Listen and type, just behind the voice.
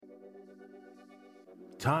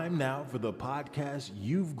Time now for the podcast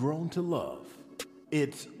you've grown to love.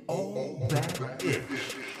 It's All That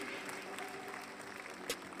Ish.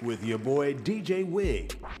 With your boy DJ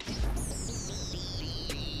Wig.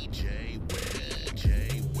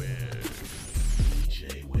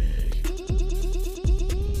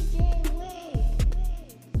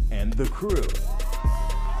 And the crew.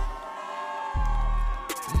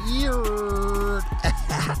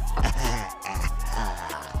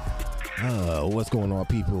 What's going on,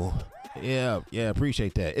 people? Yeah,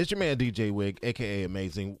 appreciate that. It's your man DJ Wig, aka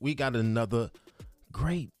Amazing. We got another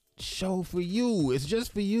great show for you. It's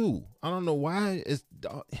just for you. I don't know why.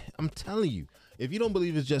 I'm telling you, if you don't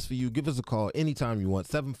believe it's just for you, give us a call anytime you want.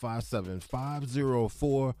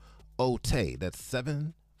 757-504-OTAY. That's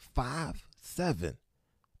 757.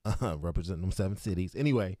 Representing them 7 cities.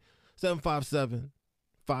 Anyway,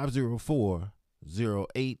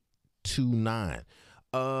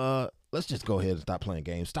 757-504-0829. Let's just go ahead and stop playing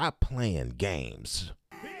games. Stop playing games.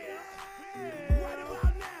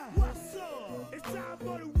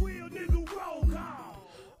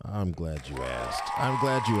 I'm glad you asked. I'm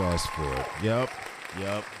glad you asked for it. Yep.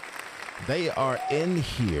 They are in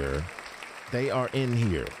here.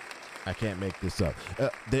 I can't make this up.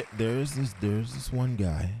 There's this one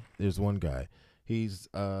guy. There's one guy. He's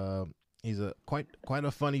a quite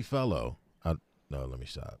a funny fellow. No, let me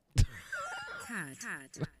stop.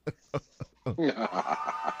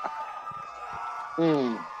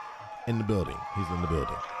 In the building. He's in the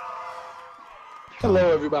building.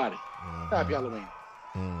 Hello, everybody. Happy Halloween.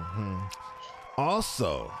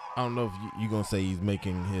 Also, I don't know if you're going to say he's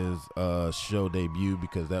making his show debut,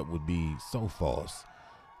 because that would be so false.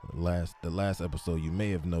 The last episode, you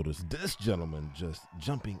may have noticed this gentleman just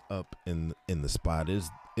jumping up in the spot. It's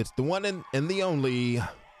the one and the only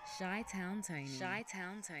Chi-Town Tony.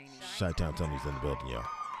 Chi-Town Tony's in the building, y'all.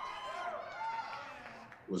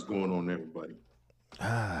 What's going on, everybody?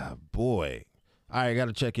 Boy. All right, I got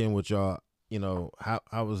to check in with y'all. You know,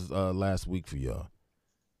 how was last week for y'all?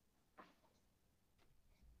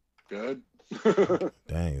 Good.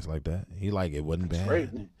 Dang, it's like that. He like, it wasn't bad. Great.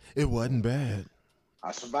 It wasn't bad.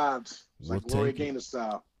 I survived. It's like Gloria Gaynor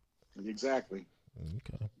style. Exactly.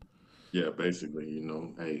 Okay. Yeah, basically,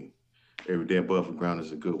 hey, every day above ground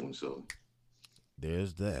is a good one. So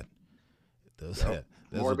there's that. Those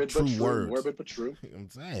morbid, are true but true. words. Morbid but true. I'm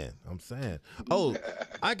saying. Oh,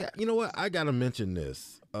 you know what? I gotta mention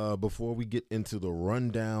this before we get into the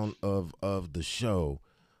rundown of the show,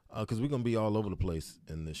 because we're gonna be all over the place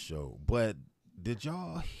in this show. But did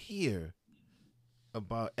y'all hear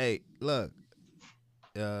about? Hey, look,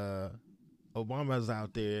 Obama's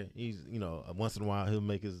out there. He's, once in a while he'll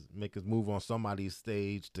make his move on somebody's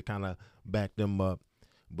stage to kind of back them up.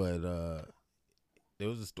 But there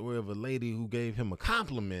was a story of a lady who gave him a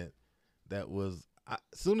compliment that was, as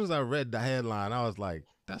soon as I read the headline, I was like,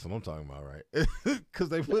 that's what I'm talking about, right? Because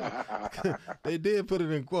they did put it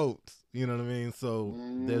in quotes, you know what I mean? So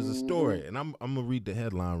there's a story, and I'm gonna read the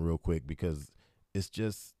headline real quick because it's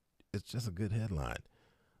just a good headline.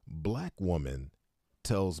 Black woman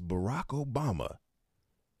tells Barack Obama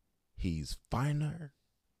he's finer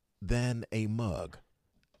than a mug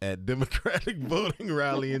at Democratic voting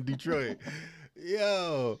rally in Detroit.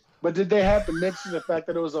 Yo. But did they have to mention the fact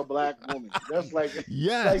that it was a black woman? That's like,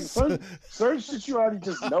 yes, like certain shit you already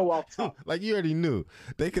just know off top. Like you already knew.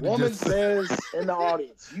 They could. Woman just says in the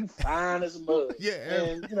audience, "You fine as a mug." Yeah,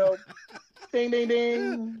 and ding, ding,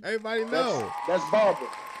 ding. Everybody know. That's Barbara.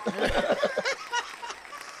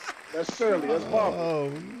 That's Shirley. That's Barbara. Oh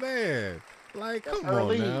man, like that's come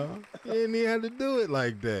Early. on now. You didn't even have to do it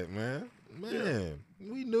like that, man.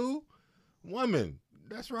 We knew. Woman.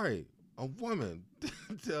 That's right. A woman.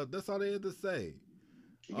 That's all they had to say.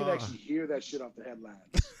 You can actually hear that shit off the headlines.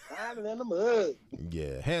 Finer than the mug.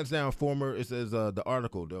 Yeah, hands down former. It says the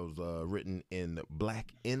article that was written in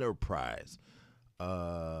Black Enterprise.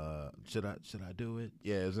 Should I do it?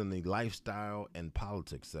 Yeah, it's in the lifestyle and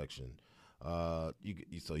politics section. So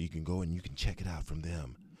you can go and you can check it out from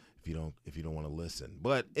them if you don't want to listen.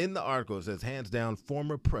 But in the article it says, hands down,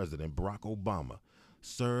 former President Barack Obama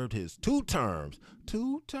served his two terms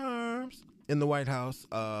in the White House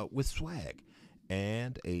with swag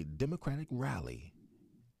and a Democratic rally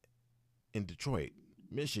in Detroit,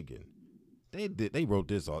 Michigan. They wrote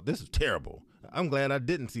this off. This is terrible. I'm glad I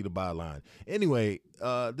didn't see the byline. Anyway,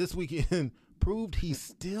 this weekend proved he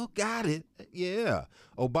still got it. Yeah.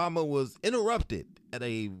 Obama was interrupted at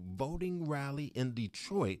a voting rally in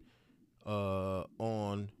Detroit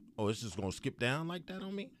it's just going to skip down like that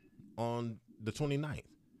on me, on the 29th,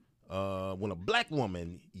 when a black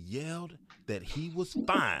woman yelled that he was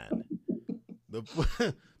fine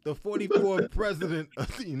The the 44th president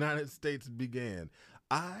of the United States began.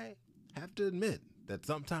 I have to admit that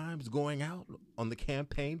sometimes going out on the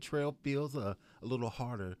campaign trail feels a little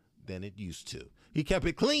harder than it used to. He kept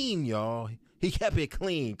it clean, y'all. He kept it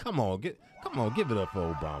clean. Come on, give it up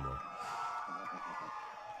for Obama.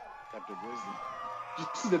 Kept it grizzly. Did you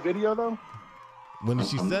see the video though? When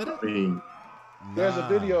she said it? There's a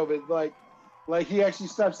video of it, like he actually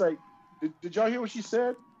stops. Like, did y'all hear what she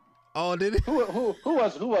said? Oh, did it? Who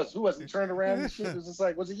was? He turned around and shit. It was just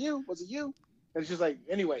like, was it you? Was it you? And she's like,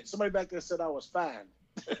 anyway, somebody back there said I was fine.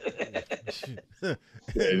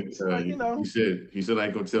 He said I ain't gonna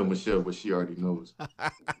tell Michelle, but she already knows.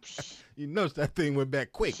 You notice that thing went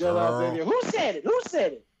back quick. Who said it? Who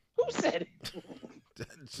said it? That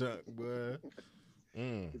Chuck, boy.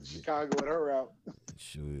 Chicago and her out.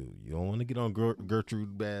 Shoot, you don't want to get on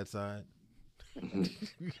Gertrude's bad side.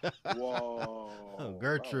 Whoa,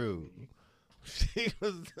 Gertrude. She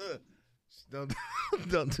was. Don't do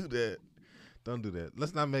that. Don't do that.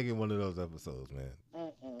 Let's not make it one of those episodes, man.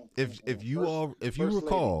 If you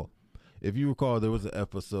recall, there was an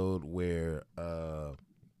episode where I'm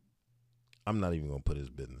not even gonna put his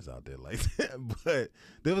business out there like that, but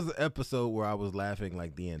there was an episode where I was laughing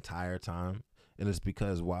like the entire time, and it's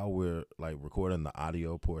because while we're like recording the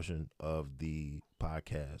audio portion of the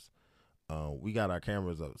podcast, we got our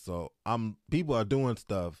cameras up, so people are doing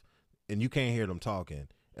stuff, and you can't hear them talking,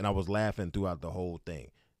 and I was laughing throughout the whole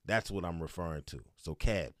thing. That's what I'm referring to. So,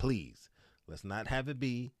 Cat, please, let's not have it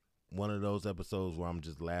be one of those episodes where I'm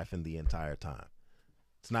just laughing the entire time.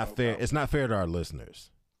 It's not fair. It's not fair to our listeners.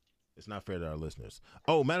 It's not fair to our listeners.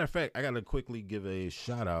 Oh, matter of fact, I got to quickly give a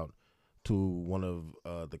shout out to one of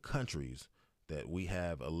the countries that we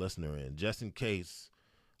have a listener in. Just in case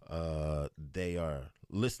they are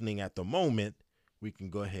listening at the moment, we can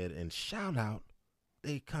go ahead and shout out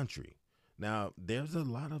a country. Now, there's a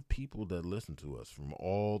lot of people that listen to us from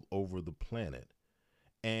all over the planet,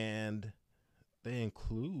 and they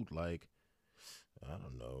include, like, I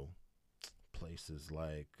don't know, places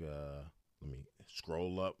like, let me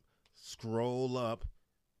scroll up.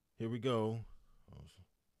 Here we go. I'm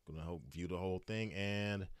going to view the whole thing,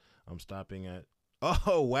 and I'm stopping at,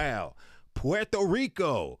 oh, wow, Puerto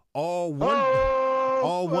Rico, all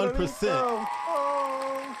 1%.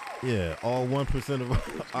 Yeah, all 1% of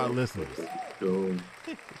our listeners. Yo.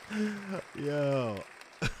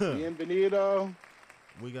 Bienvenido.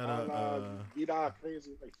 We got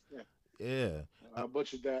crazy. Yeah. I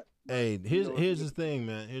butchered that. Hey, here's the thing,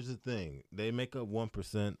 man. Here's the thing. They make up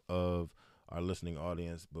 1% of our listening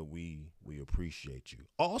audience, but we appreciate you.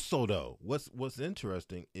 Also, though, what's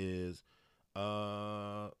interesting is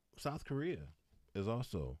South Korea is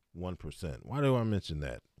also 1%. Why do I mention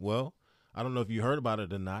that? Well, I don't know if you heard about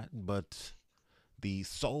it or not, but the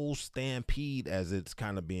Seoul Stampede, as it's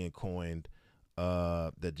kind of being coined,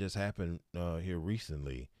 that just happened here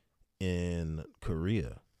recently in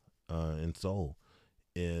Korea, in Seoul.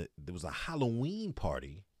 There was a Halloween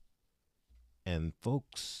party, and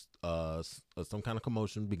folks, some kind of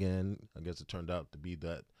commotion began. I guess it turned out to be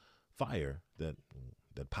that fire that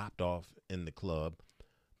popped off in the club.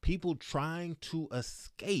 People trying to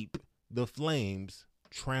escape the flames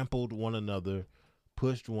trampled one another,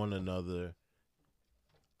 pushed one another.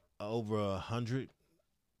 Over 100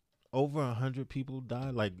 people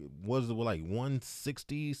died. Like, was it like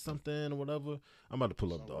 160 something or whatever? I'm about to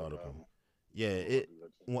pull up the article. Yeah,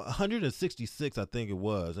 166 I think it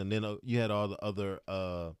was, and then you had all the other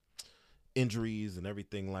injuries and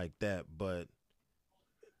everything like that. But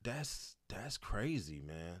that's crazy,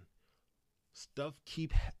 man. Stuff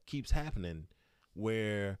keeps happening.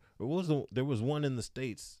 Where there was one in the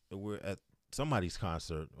States where at somebody's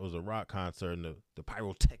concert, it was a rock concert, and the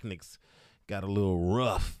pyrotechnics got a little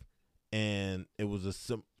rough, and it was a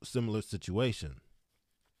similar situation.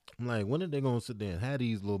 I'm like, when are they gonna sit there and have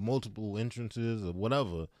these little multiple entrances or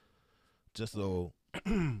whatever, just so?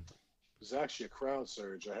 There's actually a crowd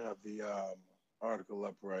surge. I have the article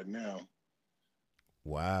up right now.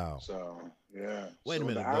 Wow. So yeah. Wait a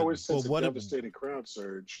minute. Hours since a devastating crowd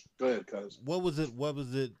surge. Go ahead, cuz. What was it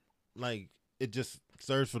like? It just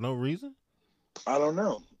surged for no reason? I don't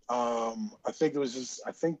know. I think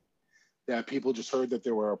that people just heard that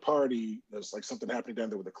there were a party. There's like something happening down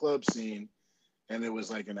there with the club scene, and it was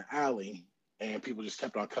like in an alley, and people just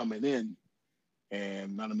kept on coming in,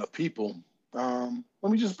 and not enough people.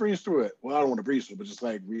 Let me just breeze through it. Well, I don't want to breeze through it, but just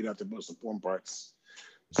like read out the most important parts.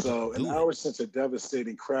 So, an hour since a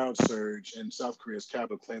devastating crowd surge in South Korea's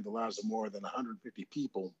capital claimed the lives of more than 150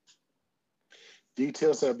 people,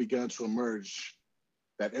 details have begun to emerge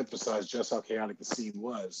that emphasize just how chaotic the scene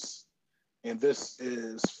was. And this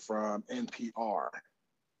is from NPR.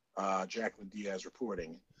 Jacqueline Diaz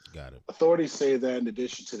reporting. Got it. Authorities say that in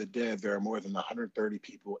addition to the dead, there are more than 130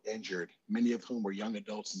 people injured, many of whom were young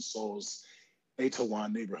adults in Seoul's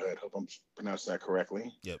Itaewon neighborhood. Hope I'm pronouncing that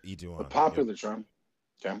correctly. Yep, Itaewon. The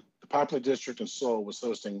popular district in Seoul was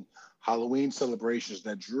hosting Halloween celebrations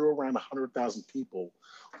that drew around 100,000 people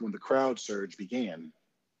when the crowd surge began.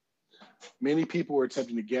 Many people were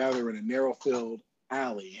attempting to gather in a narrow-filled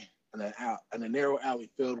alley, in a narrow alley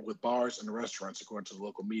filled with bars and restaurants, according to the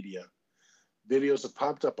local media. Videos have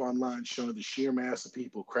popped up online showing the sheer mass of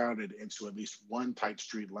people crowded into at least one tight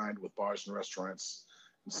street lined with bars and restaurants.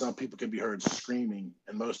 And some people can be heard screaming,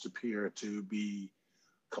 and most appear to be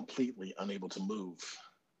completely unable to move.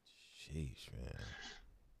 Sheesh, man.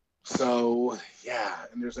 So, yeah,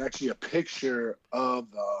 and there's actually a picture of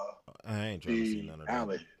I ain't trying to see the none of that.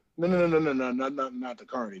 alley. No, not the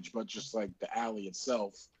carnage, but just like the alley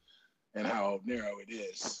itself and how narrow it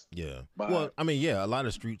is. Yeah. But, well, I mean, yeah, a lot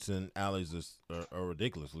of streets and alleys are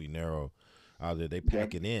ridiculously narrow out there. They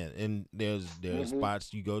pack it in, and there's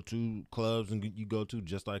spots you go to, clubs and you go to,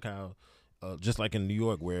 just like how, just like in New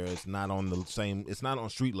York, where it's not on the same, it's not on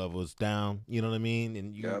street level, it's down. You know what I mean?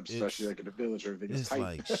 And especially like in the village, everything is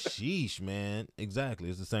tight. It's like, sheesh, man. Exactly,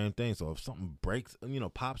 it's the same thing. So if something breaks,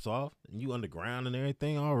 pops off, and you underground and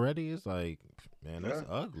everything already, it's like, man, that's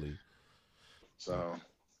ugly. So.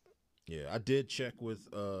 Yeah, I did check with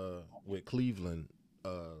Cleveland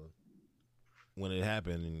when it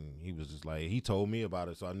happened, and he was just like, he told me about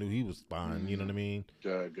it, so I knew he was fine. You know what I mean?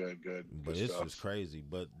 Good. But it's just crazy.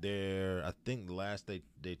 But I think the last they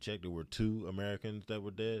checked, there were 2 Americans that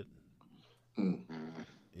were dead. Mm-hmm.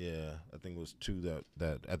 Yeah, I think it was 2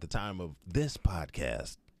 that at the time of this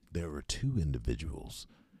podcast, there were 2 individuals.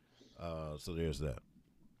 So there's that.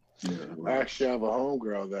 I actually have a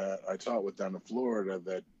homegirl that I taught with down in Florida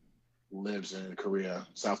that lives in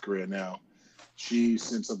South Korea now. She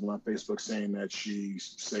sent something on Facebook saying that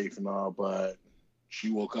she's safe and all, but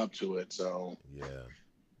she woke up to it. So yeah,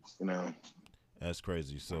 that's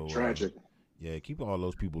crazy. So tragic. Yeah, keep all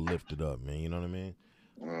those people lifted up, man. You know what I mean?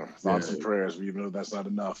 Thoughts and prayers, even though that's not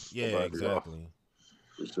enough. Yeah, exactly.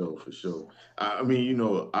 For sure. I mean,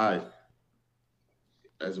 I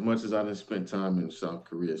as much as I didn't spend time in South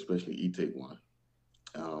Korea, especially Itaewon,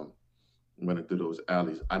 running through those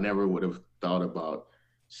alleys, I never would have thought about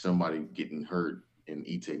somebody getting hurt in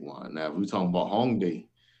Itaewon. Now, if we're talking about Hongdae,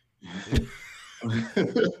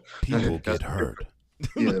 people get hurt.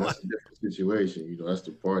 Yeah, that's a different situation. That's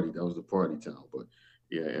the party. That was the party town. But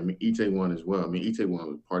yeah, I mean, Itaewon as well. I mean, Itaewon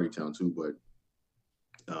was party town too. But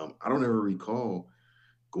I don't ever recall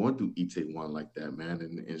going through Itaewon like that, man.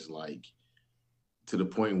 And it's like to the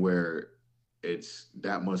point where it's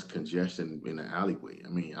that much congestion in the alleyway. I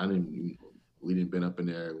mean, we didn't been up in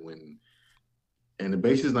there and the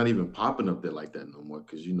base is not even popping up there like that no more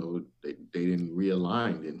because they didn't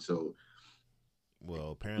realign, and so.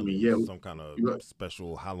 Well, apparently, some kind of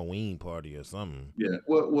special Halloween party or something. Yeah,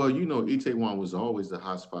 well, Itaewon was always the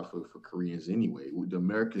hot spot for Koreans anyway. The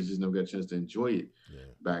Americans just never got a chance to enjoy it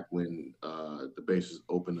back when the base was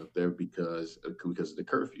open up there because of the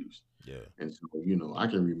curfews. Yeah, and so I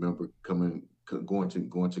can remember going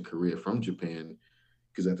to Korea from Japan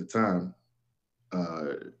because at the time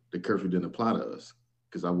the curfew didn't apply to us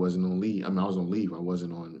because I wasn't on leave. I mean, I was on leave. I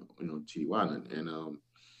wasn't on TDY, and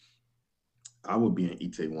I would be in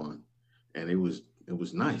Itaewon, and it was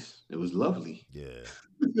nice. It was lovely. Yeah.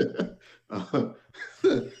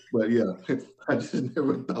 But yeah, I just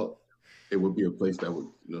never thought it would be a place that would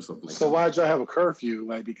something like that. So why'd y'all have a curfew?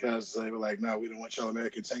 Like because they were like, no, we don't want y'all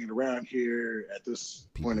Americans hanging around here at this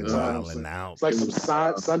point in time. It's like some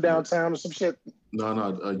sundown town or some shit.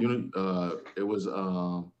 No. It was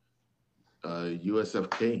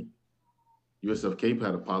USFK. USFK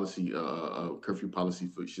had a policy, a curfew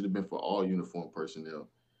policy should have been for all uniformed personnel,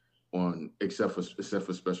 except for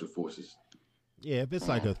special forces. Yeah, if it's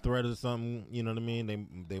like a threat or something, you know what I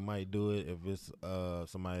mean. They might do it if it's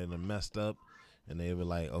somebody that messed up, and they were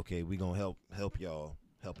like, okay, we gonna help y'all,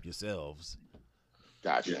 help yourselves.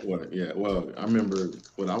 Gotcha. Well, I remember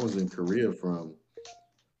when I was in Korea from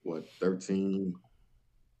 13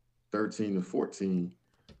 to 14,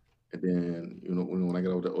 and then when I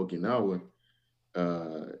got over to Okinawa.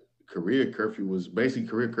 Korea curfew was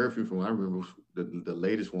basically from what I remember. The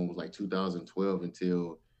latest one was like 2012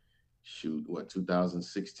 until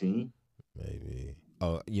 2016 maybe.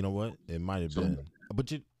 Oh, you know what? It might have been.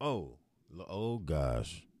 But oh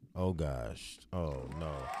gosh, oh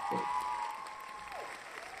no,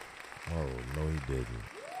 he didn't.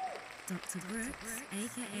 Dr. Brooks,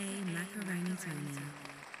 aka Macaroni Tony.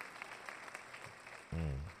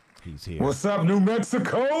 He's here. What's up, New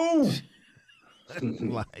Mexico?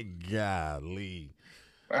 Like, golly.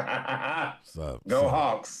 What's up? Go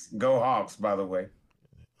Hawks. Go Hawks, by the way.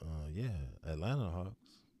 Yeah, Atlanta Hawks.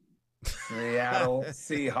 Seattle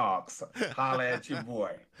Seahawks. Holla at your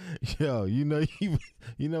boy. Yo, you know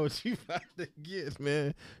what you about to get,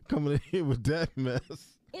 man. Coming in here with that mess.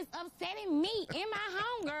 It's upsetting me and my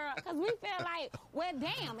homegirl because we feel like, well,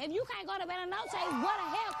 damn, if you can't go to Better No Chase, what the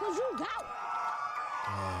hell could you go?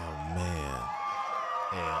 Oh man,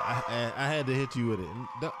 yeah, I had to hit you with it.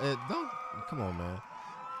 Don't come on, man.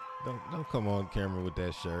 Don't come on camera with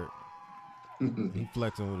that shirt. He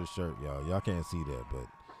flexing with his shirt, y'all. Y'all can't see that, but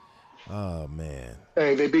oh man.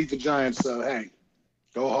 Hey, they beat the Giants, so hey,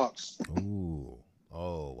 go Hawks. Ooh,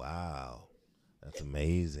 oh wow, that's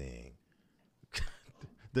amazing.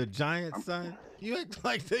 The Giants, son, you act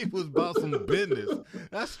like they was about some business.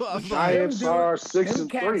 That's what I'm Giants are 6-3. Them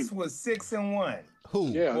Cats was 6-1.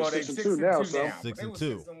 Who? Yeah, Well, they're they 6-2 now. So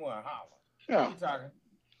 6-2. 6-1. Holla. yeah. What you talking?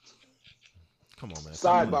 Come on, man.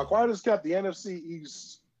 Sidebar. Quiet as kept. The NFC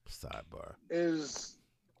East Sidebar is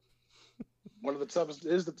one of the toughest.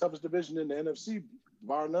 Is the toughest division in the NFC,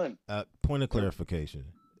 bar none. Point of clarification.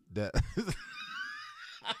 That.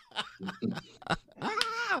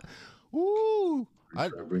 Ooh. I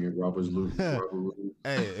bring in Robert's loot. Hey,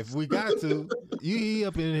 if we got to, you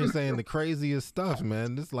up in here saying the craziest stuff,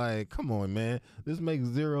 man. It's like, come on, man. This makes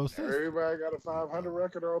zero sense. Everybody got a 500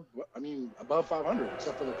 record, or above 500,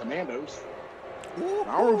 except for the Commandos. I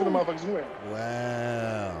don't root for the motherfuckers anyway.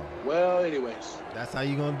 Wow. Well, anyways, that's how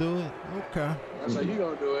you gonna do it? Okay. that's how you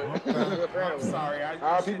gonna do it. I'm sorry.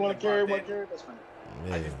 People want to carry one carry. That's fine.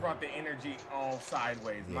 Yeah. I just brought the energy all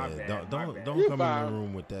sideways. My bad. Don't my bad. come in the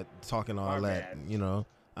room with that talking all My that. bad. You know,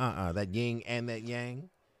 that yin and that yang.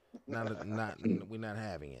 Not we're not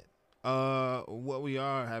having it. What we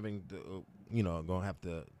are having to, gonna have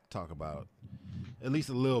to talk about at least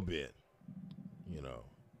a little bit.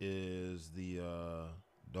 Is the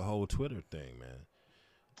whole Twitter thing, man.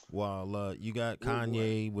 While you got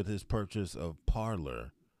Kanye with his purchase of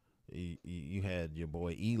Parler. You had your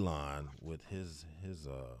boy Elon with his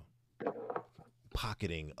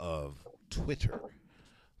pocketing of Twitter,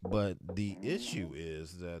 but the issue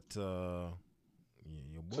is that your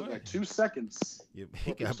boy Took like 2 seconds.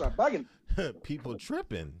 he got Start bugging. people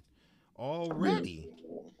tripping already.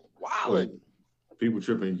 Wow. People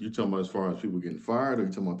tripping. You talking about as far as people getting fired, or you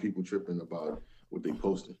talking about people tripping about what they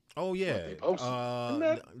posted? Oh yeah, they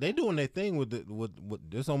posted. they doing their thing with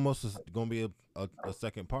this. Almost is gonna be a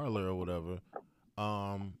second Parler or whatever.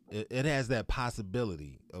 It has that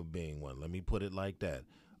possibility of being one. Let me put it like that.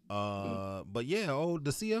 But yeah,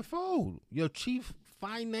 the CFO, your chief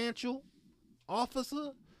financial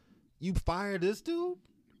officer, you fired this dude.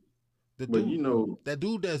 That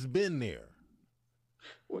dude that's been there.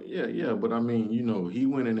 Well, yeah, but I mean, he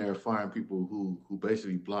went in there firing people who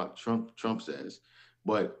basically blocked Trump's ass.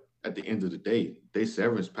 But at the end of the day, they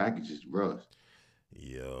severance packages, bro.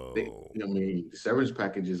 Yo. The severance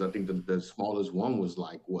packages, I think the smallest one was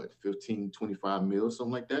like, what, 15, 25 mil,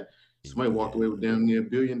 something like that. Somebody walked away with damn near $1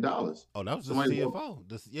 billion. Oh, that was Somebody the CFO.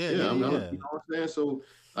 You know what I'm saying? So,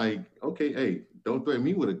 like, okay, hey, don't threaten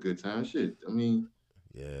me with a good time. Shit. I mean.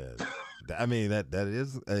 Yeah. I mean, that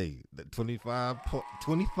is, hey,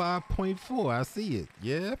 25.4. I see it.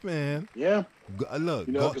 Yeah, man. Yeah. Look.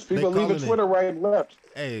 Because people leaving Twitter right and left.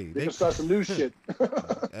 Hey. They can start some new shit.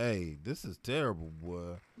 Hey, this is terrible,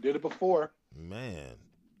 boy. Did it before. Man.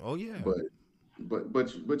 Oh, yeah. But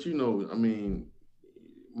I mean,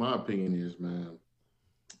 my opinion is, man,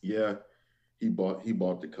 yeah, he bought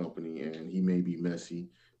the company and he may be messy,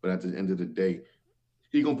 but at the end of the day,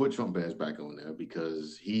 he gonna put Trump ass back on there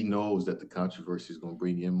because he knows that the controversy is gonna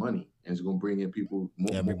bring in money and it's gonna bring in people.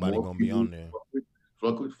 Everybody more gonna people be on there.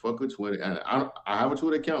 Fuck with Twitter. And I have a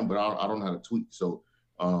Twitter account, but I don't know how to tweet. So,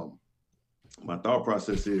 my thought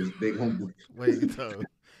process is they gonna wait.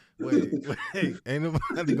 Ain't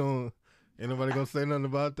nobody gonna say nothing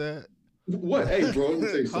about that. What? Hey, bro. Let me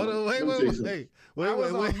say something. Hold on, wait. I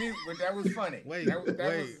was on mute, but that was funny. Wait. I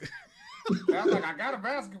was like, I got a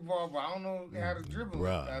basketball, but I don't know how to dribble.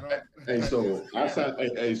 Hey, so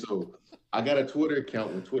I got a Twitter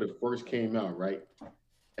account when Twitter first came out, right?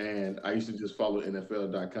 And I used to just follow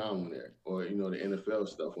NFL.com on there, or the NFL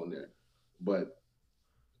stuff on there. But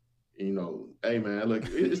hey man, look,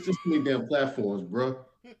 it's just too many damn platforms, bro.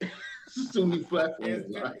 It's just too many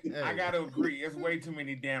platforms. I gotta agree, it's way too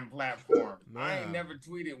many damn platforms. I ain't never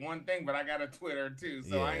tweeted one thing, but I got a Twitter too,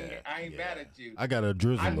 so I ain't mad at you. I got a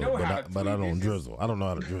drizzler, but I don't drizzle. I don't know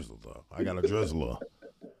how to drizzle though. I got a drizzler.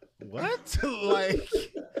 What? Like,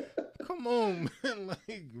 come on, man.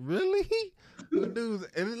 Like, really? Dudes,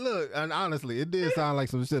 and look, and honestly, it did sound like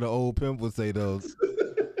some shit an old pimp would say those.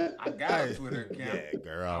 I got a Twitter account. Yeah,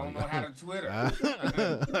 girl. I don't know how to Twitter. I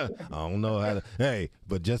don't know how to. Hey,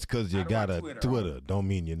 but just because you got a Twitter? Twitter don't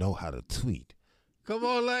mean you know how to tweet. Come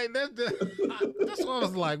on, like that's what I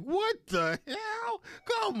was like. What the hell?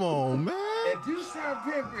 Come on, man. It do sound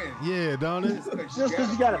pimping. Yeah, don't it? Just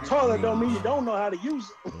because you got a toilet don't mean you don't know how to use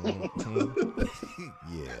it.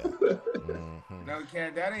 Yeah. No,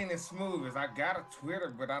 Cat, that ain't as smooth as I got a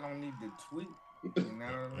Twitter, but I don't need to tweet. You know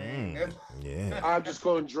what I mean? Yeah. I'm just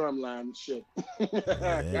going drumline and shit.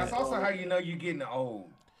 That's also how you know you're getting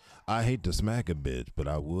old. I hate to smack a bitch, but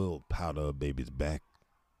I will powder a baby's back.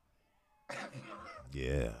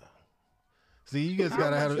 Yeah. See, you guys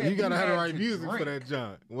gotta have the right music for that,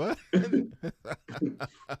 John. What?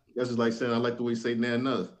 That's just like saying I like the way you say nan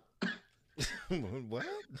nuts. What?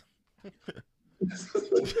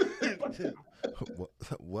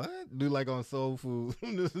 What? Do like on Soul Food?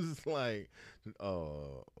 This is like,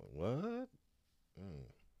 what?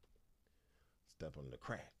 Step on the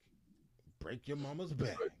crack, break your mama's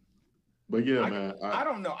back. But yeah, man, I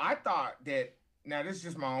don't know. I thought that. Now this is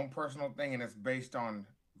just my own personal thing, and it's based on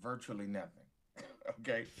virtually nothing.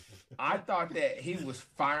 Okay, I thought that he was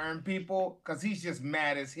firing people because he's just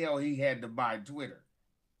mad as hell. He had to buy Twitter.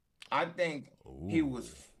 I think he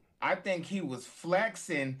was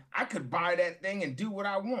flexing. I could buy that thing and do what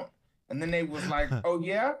I want. And then they was like, "Oh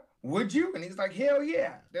yeah, would you?" And he's like, "Hell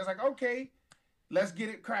yeah." They're like, "Okay, let's get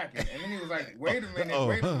it cracking." And then he was like, "Wait a minute.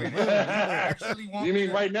 I actually want." You mean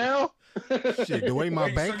right now? Shit, the way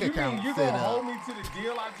my bank account you're set gonna up. hold me to the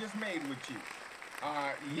deal I just made with you?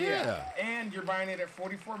 Yeah. And you're buying it at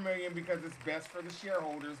 $44 million because it's best for the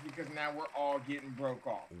shareholders because now we're all getting broke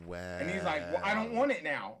off. Wow. And he's like, "Well, I don't want it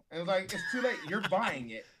now." And it's like, "It's too late. You're buying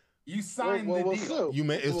it. You signed the deal. So.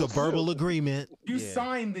 It's a verbal agreement. You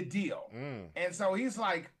signed the deal." And so he's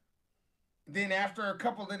like, then after a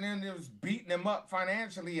couple of them was beating him up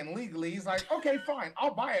financially and legally, he's like, "Okay, fine,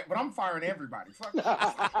 I'll buy it, but I'm firing everybody." Fuck.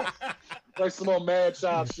 Like some old mad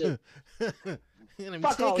child shit. I'm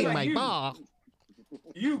Fuck all taking that. my ball.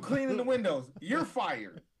 You cleaning the windows, you're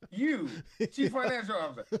fired. You, chief financial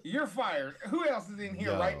officer, you're fired. Who else is in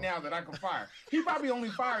here right now that I can fire? He probably only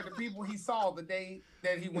fired the people he saw the day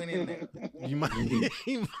that he went in there. He might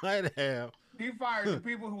have. He fired the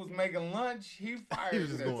people who was making lunch. He fired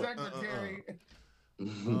the secretary.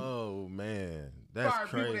 Oh man, that's fired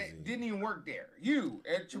crazy. People that didn't even work there. You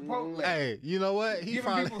at Chipotle. Hey, you know what? He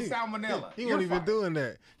giving people salmonella. He wasn't even doing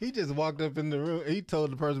that. He just walked up in the room. He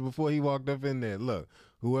told the person before he walked up in there, "Look,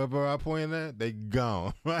 whoever I point at, they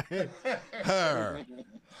gone." Right? Her.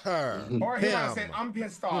 Or he might have said, "I'm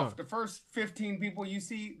pissed off. The first 15 people you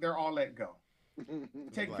see, they're all let go.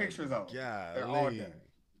 Take pictures of them. They're all done."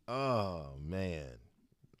 Oh man,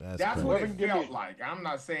 that's what it felt like. I'm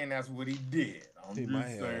not saying that's what he did. I'm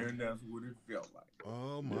just saying that's what it felt like.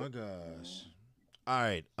 Oh my gosh! All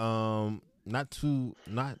right, not too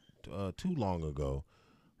long ago,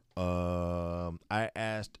 I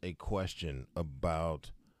asked a question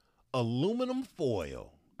about aluminum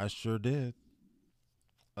foil. I sure did.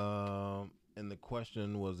 And the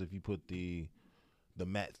question was if you put the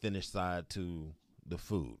matte finish side to the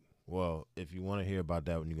food. Well, if you want to hear about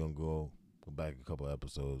that, you're going to go back a couple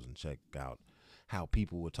episodes and check out how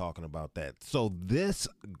people were talking about that. So this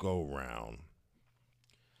go round,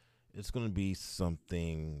 it's going to be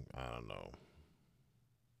something, I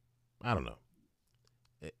don't know.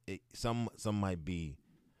 Some might be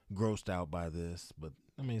grossed out by this, but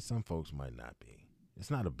I mean, some folks might not be.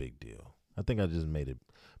 It's not a big deal. I think I just made it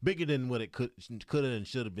bigger than what it could and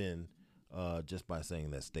should have been just by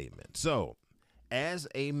saying that statement. So, as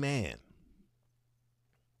a man,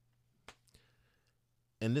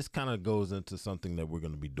 and this kind of goes into something that we're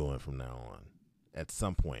going to be doing from now on at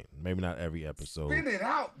some point, maybe not every episode. Spit it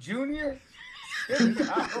out, Junior. Spit it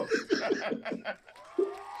out.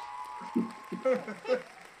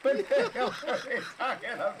 What the hell are they talking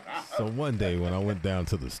about? So one day when I went down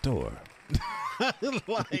to the store,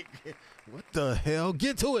 like, what the hell?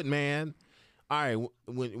 Get to it, man. All right,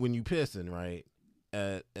 when you pissing, right,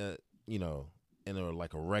 you know, in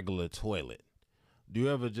like a regular toilet, do you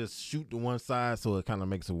ever just shoot to one side so it kind of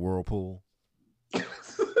makes a whirlpool?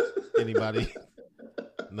 Anybody?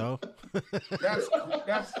 No?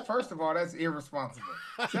 That's first of all, that's irresponsible.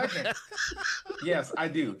 Second, yes, I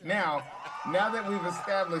do. Now that we've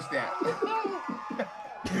established that.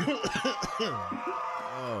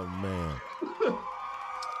 Oh man.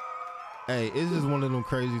 Hey, it's just one of them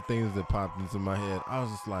crazy things that popped into my head. I was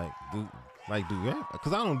just like, dude, yeah,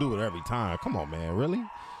 because I don't do it every time. Come on, man, really?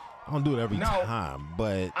 I don't do it every time,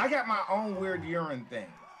 but I got my own weird urine thing.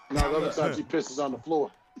 No, the other times he pisses on the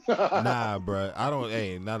floor. Nah, bro. I don't.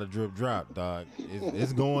 Hey, not a drip drop, dog.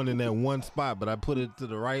 It's going in that one spot, but I put it to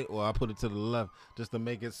the right or I put it to the left just to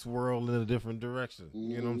make it swirl in a different direction.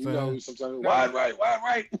 You know what I'm saying? You know, sometimes wide right.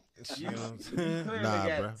 You know what I'm You saying? clearly Nah,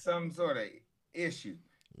 got bro. some sort of issue.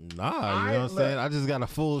 Nah, you know what I'm saying? I just got a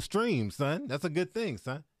full stream, son. That's a good thing,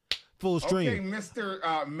 son. Full stream. Okay,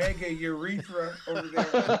 Mr. Mega Urethra over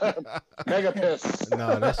there. Mega piss.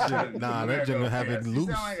 Nah, that shit. Nah, that gonna have it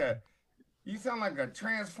loose. You sound like a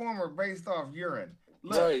transformer based off urine.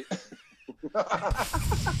 Look, Right.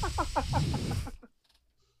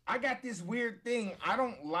 I got this weird thing. I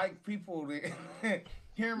don't like people to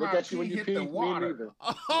hear Look my at you when pee you hit pee. the Me water. neither.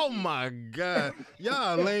 Oh my god,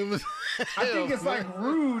 y'all lame as I think it's like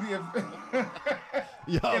rude if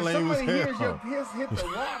y'all if lame as somebody hears your hell. piss hit the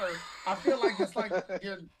water. I feel like it's like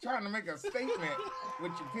you're trying to make a statement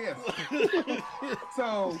with your piss.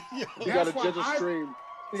 So You that's got a why gentle I, stream.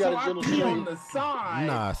 You so got a I gentle pee on stream. the side.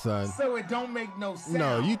 Nah, son. So it don't make no sense.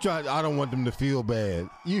 No, you try. I don't want them to feel bad.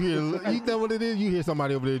 You hear? You know what it is? You hear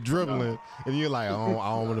somebody over there dribbling, and you're like, I don't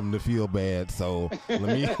want them to feel bad. So let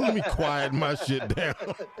me quiet my shit down.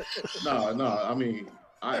 No. I mean,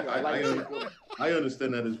 I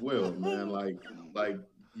understand that as well, man. Like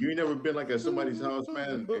you ain't never been like at somebody's house,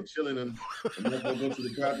 man, and chilling and not gonna go to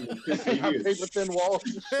the bathroom and piss in Got here. paper thin walls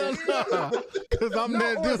and shit. Because I'm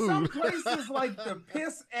that or some dude. places like the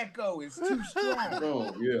piss echo is too strong.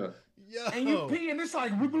 Oh yeah. Yo, And you pee and it's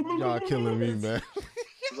like y'all killing me, man.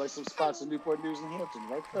 It's like some spots in Newport News and Hampton,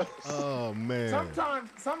 right? Oh man.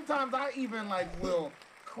 Sometimes I even like will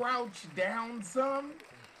crouch down some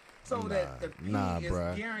so that the pee is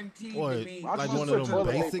bruh. guaranteed What, to be like just one put of them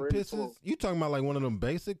toilet basic paper in the pisses? toilet. You talking about like one of them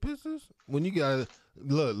basic pisses? When you got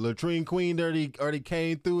look, latrine queen already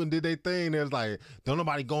came through and did their thing. There's like, don't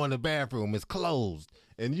nobody go in the bathroom. It's closed.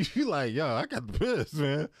 And you like, yo, I got the piss,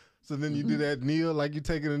 man. So then you do that kneel like you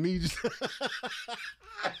taking a knee.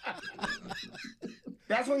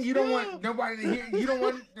 That's when you don't want nobody to hear. You don't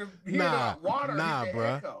want to hear the water hit the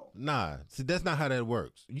bruh. echo. Nah. See, that's not how that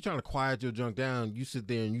works. You trying to quiet your junk down. You sit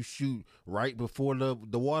there and you shoot right before the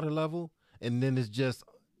water level, and then it's just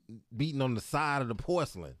beating on the side of the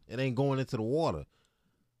porcelain. It ain't going into the water.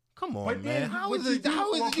 Come on, But man. then How what is you it? do-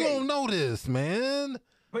 How is it you okay. don't know this, man?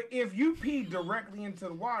 But if you pee directly into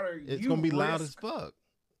the water, It's you gonna be loud risk- as fuck.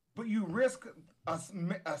 But you risk a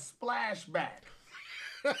splashback.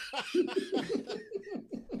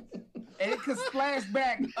 And it could splash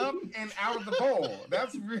back up and out of the bowl.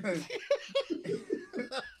 That's really.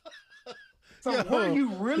 So Yo, where you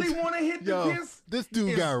really want to hit the Yo, piss? this dude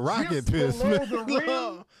is got rocket just piss, below man. the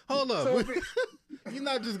rim. Hold up. So if it- You're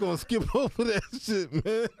not just gonna skip over that shit,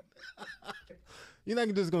 man. You're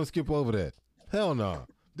not just gonna skip over that. Hell no.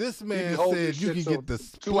 This man hold said this you shit can till get the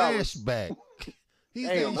 2 hours. splash back. He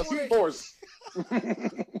Damn, said, that's force.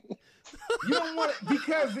 You don't want it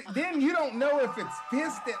because then you don't know if it's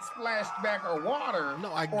piss that splashed back or water.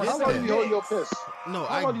 No, I or get How long do that. you hold your piss? no,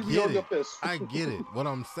 How I long do you get hold your it. piss? I get it. What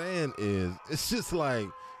I'm saying is, it's just like,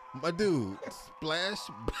 my dude, splash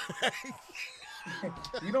back.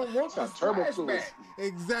 You don't want the Got turbo splash fluids. back.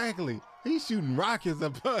 Exactly. He's shooting rockets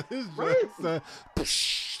up on his Right. son.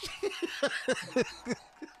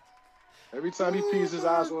 Every time he pees, his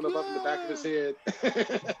eyes going up in the back of his head.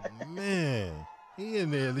 Man, he in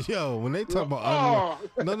there. Yo, when they talk about Oh.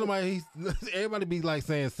 everybody be like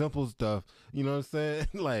saying simple stuff. You know what I'm saying?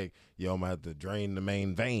 Like, yo, I'm gonna have to drain the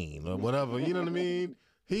main vein or whatever. You know what I mean?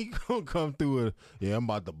 He gonna come through it. Yeah, I'm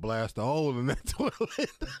about to blast a hole in that toilet.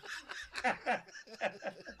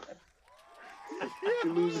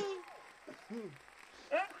 You lose.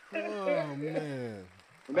 Oh man.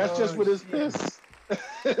 And that's just with his piss.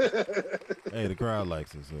 Hey, the crowd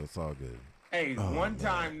likes it, so it's all good. Hey, Oh, one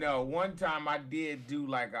man. time I did do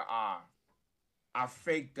like I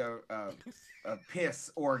faked a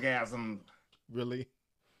piss orgasm. Really?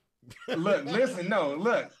 Look,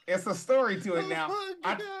 it's a story to it now. Oh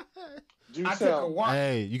my I God. Do took a tell. walk.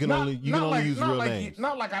 Hey, you can only use real names.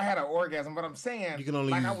 Not like I had an orgasm, but I'm saying You can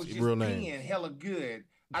only like I use was just real peeing names. hella good.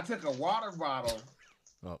 I took a water bottle.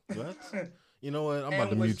 Oh, what? You know what? I'm And about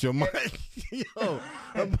to was- mute your mic. Yo,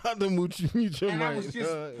 I'm about to mute your And mic. I was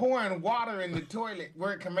just pouring water in the toilet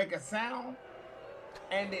where it can make a sound.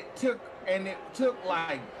 And it took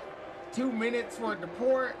like 2 minutes for it to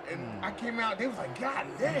pour. And I came out, they was like, God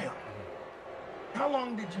damn. How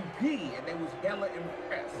long did you pee? And they was hella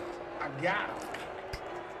impressed. I got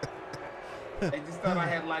them. They just thought I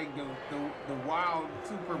had like the wild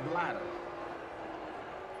super bladder.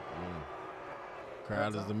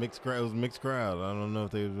 Crowd is a mixed crowd. It was a mixed crowd. I don't know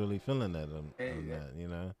if they was really feeling that on Yeah. that, you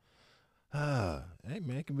know. Hey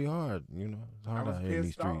man, it can be hard. You know, it's hard was out here in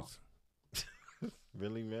these pissed off. streets.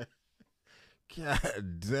 Really, man?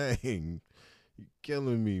 God dang, you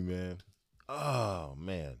killing me, man. Oh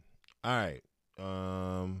man. All right.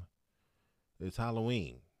 It's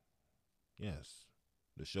Halloween. Yes,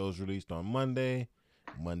 the show's released on Monday.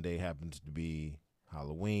 Monday happens to be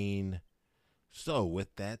Halloween. So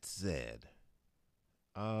with that said,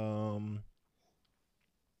 some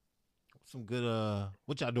good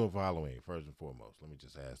what y'all doing for Halloween first and foremost? Let me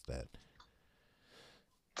just ask that.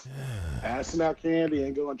 Passing out candy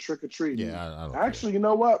and going trick or treating. Yeah, I don't Actually, you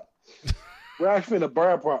know what? We're actually in a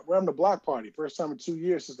bar party. We're having a block party. First time in 2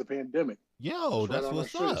 years since the pandemic. Yo, that's right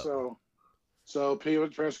what's on our up. street. So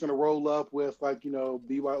parents are gonna roll up with like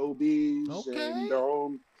BYOBs and their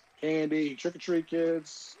own candy, trick or treat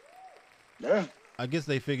kids. Yeah. I guess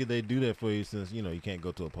they figured they'd do that for you since you can't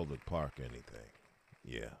go to a public park or anything.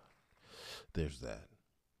 Yeah, there's that.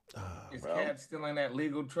 Is Cat still in that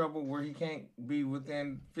legal trouble where he can't be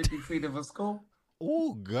within 50 feet of a school?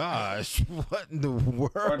 Oh gosh, what in the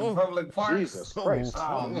world? Or the public park? Jesus Christ.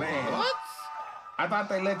 Oh man. What? I thought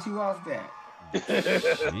they let you off that.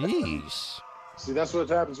 Jeez. See, that's what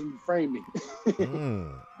happens when you frame me.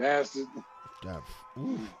 Bastard.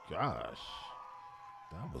 Ooh, gosh.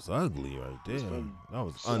 That was ugly right there. That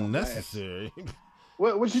was unnecessary.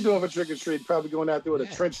 What you doing for trick or treat? Probably going out there with a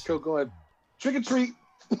trench coat going, trick or treat.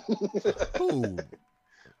 Ooh.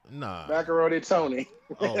 Nah. Macaroni Tony.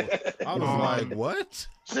 Oh, I was like, what?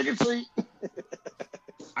 Trick or treat.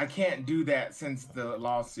 I can't do that since the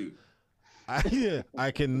lawsuit.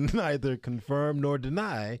 I can neither confirm nor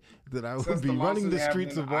deny that I would be running the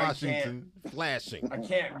streets of Washington flashing. I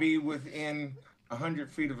can't be within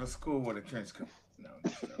 100 feet of a school with a trench coat. No.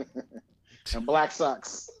 And black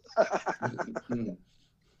socks.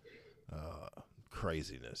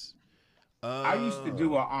 Craziness. I used to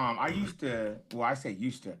do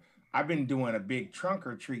I've been doing a big trunk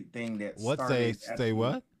or treat thing that say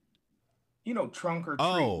what? Trunk or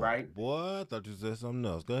treat, right? Boy, I thought you said something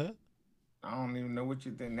else. Go ahead. I don't even know what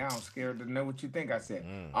you think. Now I'm scared to know what you think I said.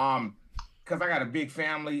 Because I got a big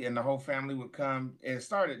family and the whole family would come. It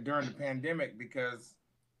started during the pandemic because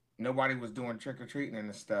nobody was doing trick-or-treating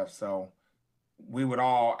and stuff. So we would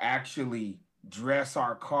all actually dress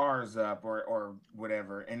our cars up or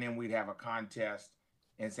whatever. And then we'd have a contest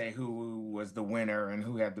and say who was the winner and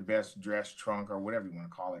who had the best dress trunk or whatever you want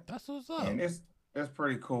to call it. That's what's up. And it's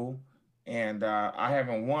pretty cool. And I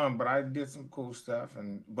haven't won, but I did some cool stuff.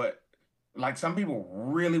 But like some people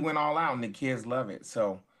really went all out and the kids love it.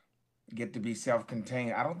 So get to be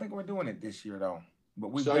self-contained. I don't think we're doing it this year though.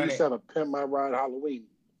 But we've done I used to have a Pimp My Ride Halloween.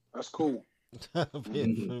 That's cool.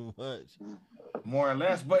 Pretty much. More or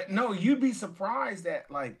less. But no, you'd be surprised at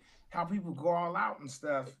like how people go all out and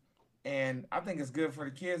stuff. And I think it's good for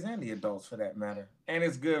the kids and the adults for that matter. And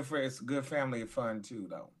it's good family fun too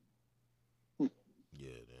though.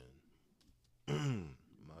 Yeah, then.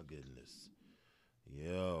 My goodness.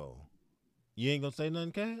 Yo. You ain't gonna say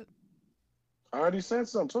nothing, Cat? I already said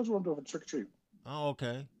something. Told you what I'm doing for trick or treat. Oh,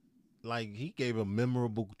 okay. Like he gave a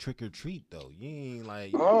memorable trick or treat though. You ain't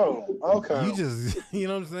like okay. You just you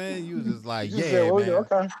know what I'm saying? You was just like, You yeah, said, man.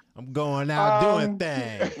 okay. I'm going out doing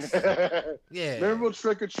things. Yeah. Memorable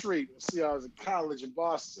trick or treat. See, I was in college in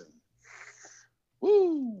Boston.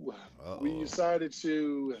 Woo! We decided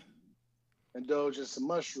to indulge in some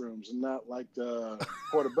mushrooms and not like the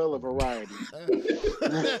portobello variety.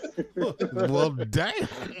 Well, damn.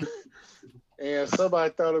 And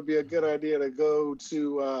somebody thought it'd be a good idea to go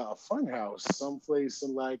to a fun house, someplace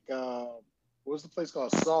in like what's the place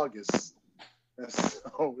called? Saugus. This is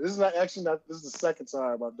this is the second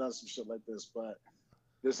time I've done some shit like this, but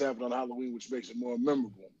this happened on Halloween, which makes it more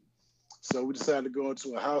memorable. So we decided to go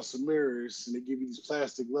into a house of mirrors, and they give you these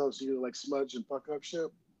plastic gloves so you can like smudge and fuck up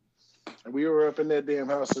shit. And we were up in that damn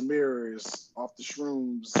house of mirrors off the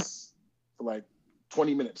shrooms for like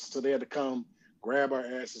 20 minutes. So they had to come grab our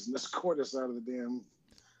asses and escort us out of the damn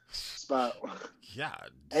spot. God.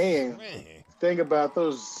 And man. thing about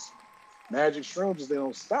those magic shrooms is they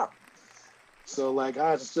don't stop. So like I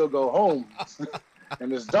had to still go home.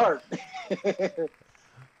 And it's dark.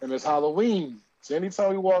 And it's Halloween. So anytime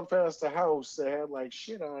we walked past the house that had like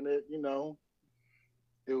shit on it,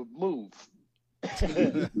 it would move. He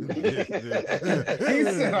said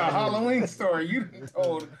a Halloween story. You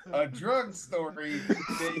told a drug story that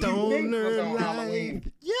you think was on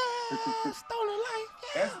Halloween. Yeah, stoner life.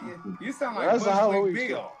 Yeah. You sound like That's a Halloween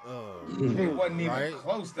Bill. It wasn't even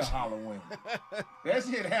close to Halloween. That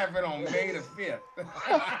shit happened on May the 5th.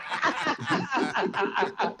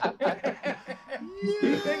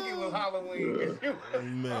 You think it was Halloween?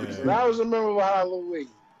 Man. So that was a memorable Halloween.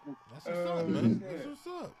 That's what's up, man. That's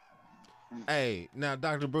what's up. Hey, now,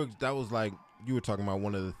 Dr. Brooks, that was like, you were talking about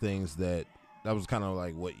one of the things that was kind of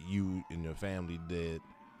like what you and your family did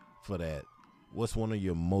for that. What's one of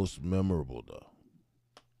your most memorable, though?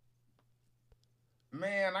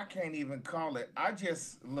 Man, I can't even call it.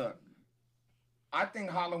 Look, I think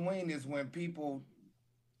Halloween is when people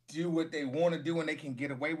do what they want to do and they can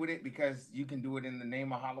get away with it because you can do it in the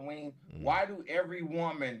name of Halloween. Why do every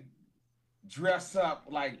woman dress up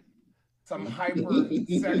like some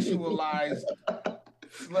hyper-sexualized,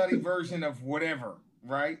 slutty version of whatever,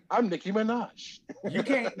 right? I'm Nicki Minaj. You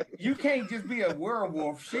can't just be a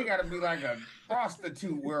werewolf. She got to be like a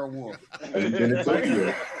prostitute werewolf. Oh,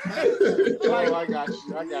 I got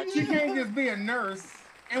you. She can't just be a nurse.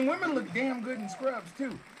 And women look damn good in scrubs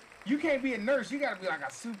too. You can't be a nurse. You got to be like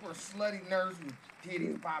a super slutty nurse with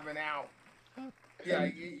titties popping out. Yeah,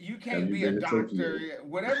 you can't be a doctor.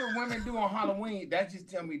 Whatever women do on Halloween, that just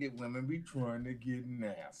tell me that women be trying to get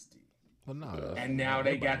nasty. Well, no, and now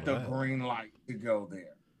they got the green light to go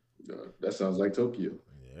there. That sounds like Tokyo.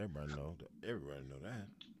 Yeah, everybody know that.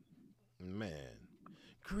 Man,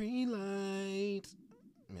 green light.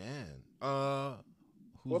 Man,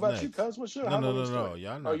 who's what about next? you, cuz? What's your No. story?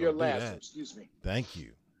 Y'all not you're do last. that. Excuse me. Thank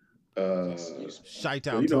you. Well,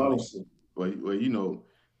 Chi-Town Tony. you know,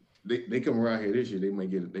 they come around here this year. They may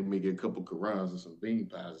get a couple Qurans and some bean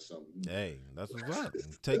pies or something. Hey, that's what's up.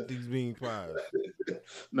 Take these bean pies.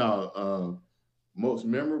 No, most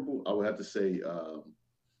memorable, I would have to say,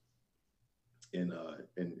 in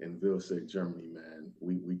Vilseck, Germany, man.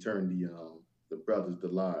 We turned the brothers, the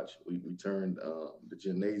lodge. We turned the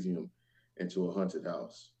gymnasium into a haunted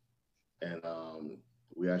house, and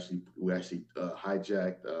we actually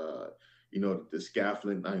hijacked the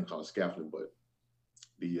scaffolding. I didn't call it scaffolding, but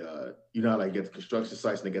the you know how like get the construction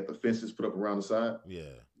sites and they got the fences put up around the side. Yeah,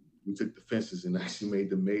 we took the fences and actually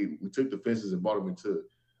we took the fences and brought them into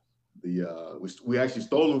the we actually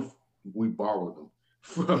stole them. We borrowed them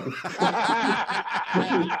from.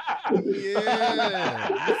 Yeah,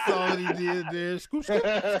 that's all he did there. Scoop.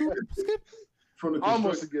 From the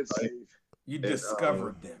almost a good save. You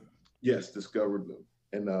discovered them. Yes, discovered them,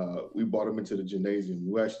 and we brought them into the gymnasium.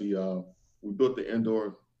 We actually we built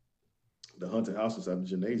the haunted house inside the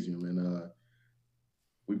gymnasium, and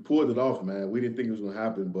we pulled it off, man. We didn't think it was gonna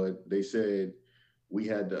happen, but they said we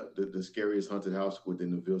had the scariest haunted house within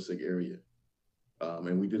the Vilseck area.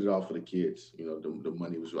 And we did it all for the kids. You know, the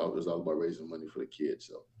money was all about raising money for the kids.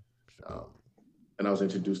 So, and I was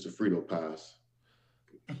introduced to Frito pies.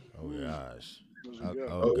 Oh gosh.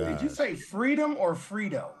 Oh, gosh. Did you say freedom or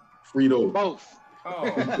Frito? Frito. Both. Oh.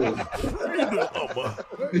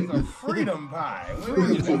 What is a freedom pie?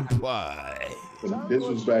 Freedom pie. This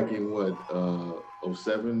was back in what,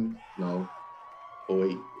 07? No,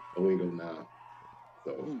 08, 09.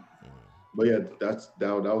 So. But yeah,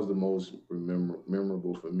 that was the most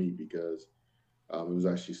memorable for me because it was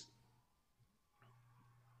actually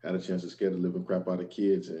had a chance to scare the living crap out of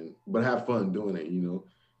kids but have fun doing it, you know,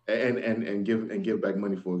 and give back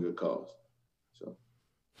money for a good cause. So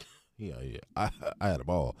yeah, I had a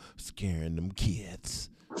ball scaring them kids.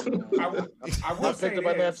 I will say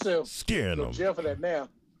about that too. Scaring them. Jail for that now.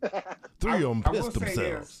 Three of them pissed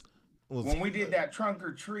themselves. This. When we did that trunk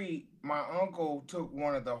or treat, my uncle took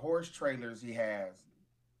one of the horse trailers he has,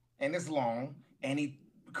 and it's long, and he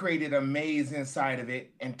created a maze inside of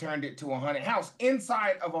it and turned it to a haunted house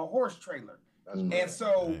inside of a horse trailer. And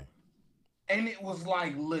so, and it was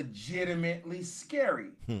like legitimately scary.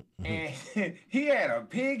 And he had a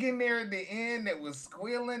pig in there at the end that was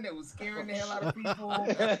squealing, that was scaring the hell out of people.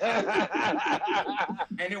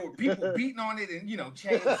 And there were people beating on it and,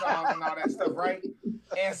 chainsaws and all that stuff, right?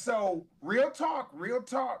 And so, real talk.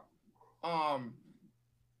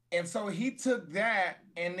 And so he took that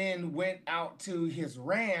and then went out to his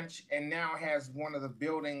ranch and now has one of the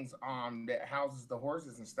buildings that houses the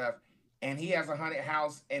horses and stuff. And he has a haunted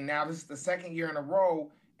house, and now this is the second year in a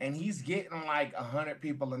row, and he's getting like 100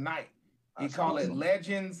 people a night. He call it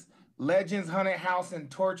Legends Haunted House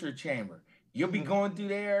and Torture Chamber. You'll be going through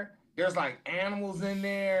there. There's like animals in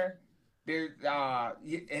there. There's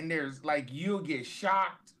like you'll get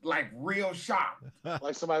shocked, like real shocked.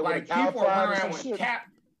 Like somebody like with a cow people fried are or around some with shit. cat.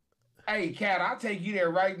 Hey, cat, I'll take you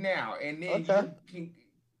there right now, and then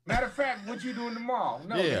matter of fact, what you doing tomorrow?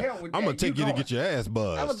 No, the hell with that. I'm gonna take you to get your ass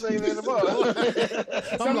buzzed. I'm gonna take you there tomorrow.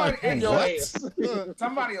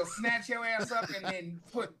 Somebody will snatch your ass up and then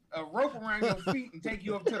put a rope around your feet and take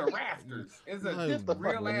you up to the rafters. It's a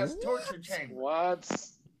real ass torture chamber. What?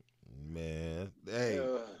 Man, hey,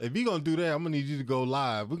 if you gonna do that, I'm gonna need you to go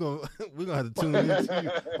live. We're gonna have to tune into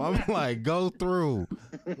you. I'm like, go through.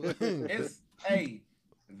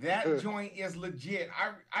 That joint is legit.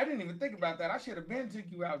 I didn't even think about that. I should have been took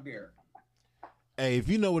you out there. Hey, if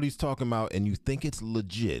you know what he's talking about and you think it's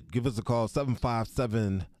legit, give us a call,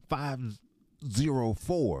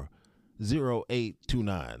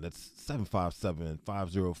 757-504-0829. That's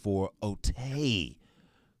 757-504-OTAY.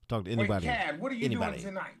 Talk to anybody. Wait, Cad, what are you doing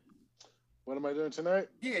tonight? What am I doing tonight?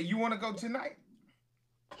 Yeah, you want to go tonight?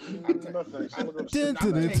 Nothing. I'm gonna go to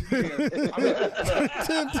Don't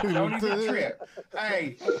even trip.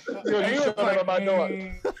 Hey, you showing up at my door.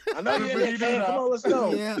 I know you're in here. Come on, let's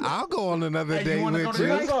go. Yeah, I'll go on another day with you.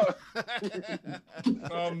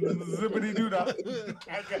 Zippity doo dah.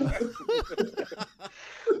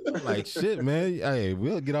 Like shit, man. Hey,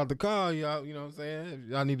 we'll get out the car, y'all. You know what I'm saying?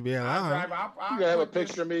 Y'all need to be in line. You gotta have a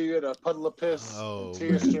picture of me in a puddle of piss, and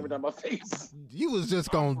tears streaming down my face. You was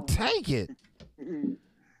just gonna take it.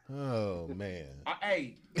 Oh man.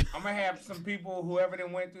 Hey, I'm gonna have some people, whoever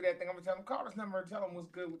then went through that thing, I'm gonna tell them, call this number and tell them what's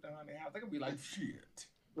good with the haunted house. They're gonna be like, shit.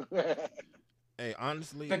 Hey,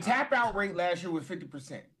 honestly, the tap out rate last year was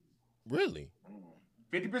 50%. Really?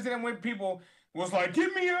 50% of when people was like,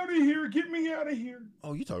 get me out of here, get me out of here.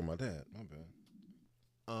 Oh, you talking about that? My bad.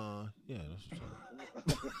 Yeah, that's true.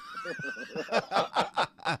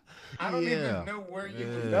 I don't even know where you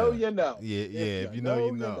know. You know. Yeah. If you know,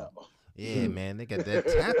 you know. Yeah, man, they got that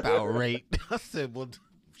tap out rate. I said, well,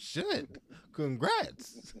 shit,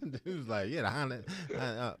 congrats. He was like, yeah, the Honda.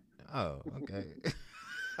 Oh, okay.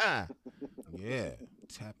 Yeah,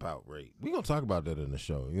 tap out rate. We gonna talk about that in the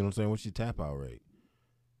show. You know what I'm saying? What's your tap out rate?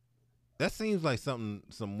 That seems like something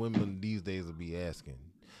some women these days will be asking.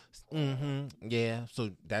 Yeah.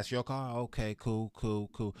 So that's your car? Okay. Cool.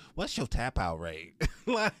 What's your tap out rate?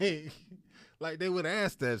 like they would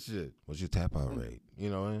ask that shit. What's your tap out rate? You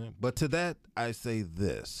know what I mean? But to that, I say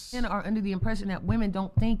this. Men are under the impression that women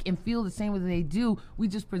don't think and feel the same as they do. We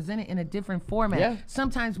just present it in a different format. Yeah.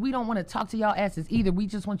 Sometimes we don't want to talk to y'all asses either. We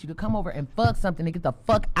just want you to come over and fuck something and get the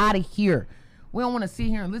fuck out of here. We don't want to sit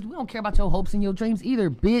here and listen. We don't care about your hopes and your dreams either,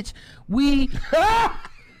 bitch. We got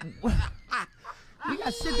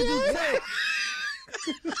shit to do too.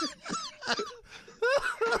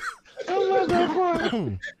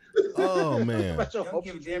 Oh man. Don't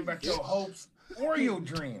give a damn about your hopes or your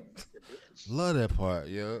dreams. Love that part,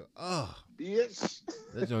 yo. Oh, bitch.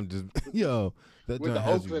 That joint just, yo, that joint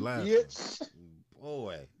has you laughing. Bitch.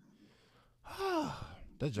 Boy.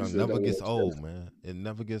 That joint never gets old, man. It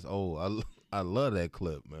never gets old. I love that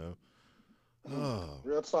clip, man. Oh.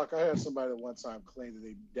 Real talk. I had somebody one time claim that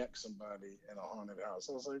they decked somebody in a haunted house.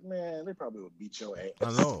 I was like, man, they probably would beat your ass.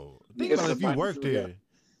 I know. Think about if you worked there.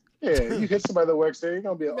 Yeah, you hit somebody that works there, you're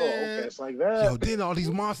gonna be, okay, it's like that. Yo, then all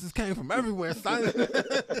these monsters came from everywhere, son.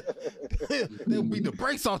 They'll beat the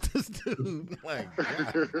brakes off this dude. Like,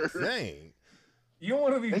 God, dang. You don't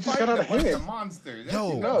want to be fighting a bunch of monsters.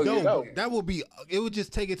 No, that would be, it would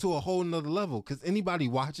just take it to a whole nother level. Because anybody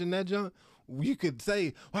watching that jump, you could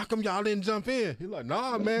say, how come y'all didn't jump in? He's like,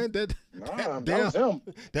 nah, man, that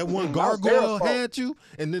one gargoyle had you,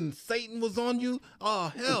 and then Satan was on you.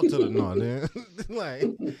 Oh, hell to the no, man. Like,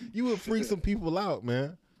 you would freak some people out,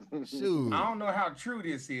 man. Shoot. I don't know how true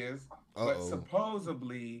this is, but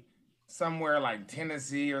supposedly somewhere like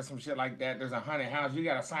Tennessee or some shit like that, there's a haunted house. You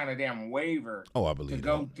got to sign a damn waiver to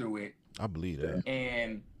go through it. I believe that.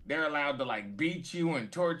 And they're allowed to like beat you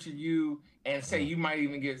and torture you and say you might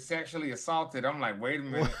even get sexually assaulted. I'm like, wait a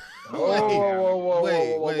minute.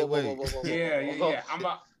 Wait. Yeah.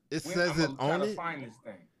 It says it on it? Find this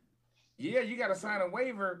thing. Yeah, you got to sign a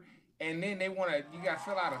waiver, and then you got to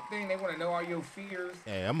fill out a thing. They want to know all your fears.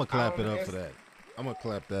 Hey, I'm going to clap it up for that. I'm going to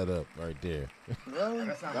clap that up right there.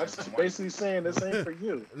 Well, that's basically saying this ain't for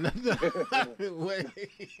you. Wait.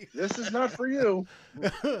 This is not for you.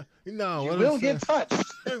 No. You will get touched.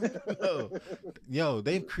 No. Yo,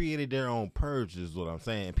 they've created their own purge is what I'm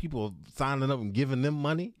saying. People signing up and giving them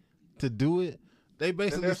money to do it. They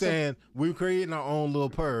basically saying, we're creating our own little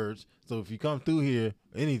purge. So if you come through here,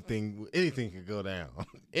 anything could go down.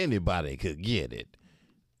 Anybody could get it.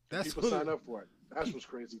 People sign up for it. That's what's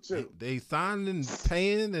crazy too. They signed and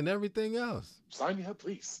paying and everything else. Sign me up,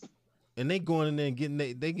 please. And they going in there and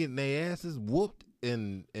getting their asses whooped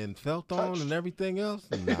and felt on and everything else.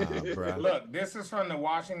 Nah, bro. Look, this is from the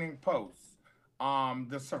Washington Post.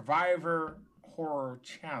 The Survivor Horror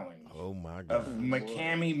Challenge. Oh my God. Of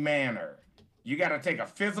McCamey Manor. You got to take a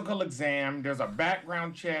physical exam. There's a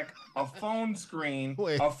background check, a phone screen,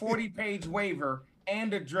 a 40-page waiver,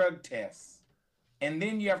 and a drug test. And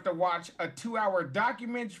then you have to watch a 2-hour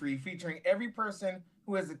documentary featuring every person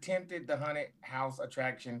who has attempted the haunted house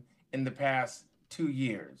attraction in the past 2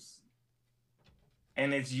 years.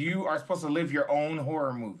 And you are supposed to live your own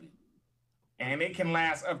horror movie. and it can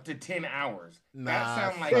last up to 10 hours. Nah, That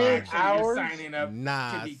sounds like 10 actually hours? you're signing up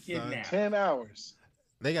to be kidnapped. 10 hours.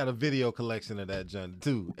 They got a video collection of that junk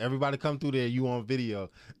too. Everybody come through there, you on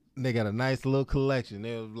video. They got a nice little collection.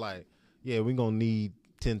 They was like, yeah, we're gonna need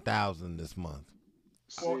 10,000 this month.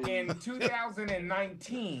 Well, in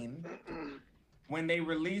 2019, when they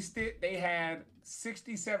released it, they had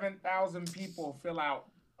 67,000 people fill out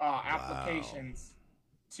applications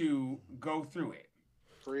to go through it.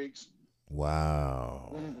 Freaks.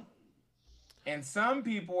 Wow. And some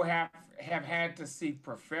people have had to seek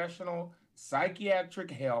professional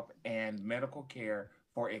psychiatric help and medical care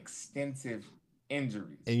for extensive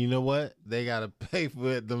injuries. And you know what? They gotta pay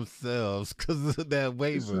for it themselves because of that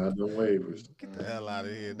waiver. Not the waivers. Get the hell out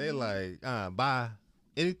of here. They like, bye.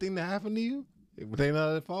 Anything that happened to you, if they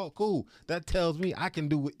not their fault, cool. That tells me I can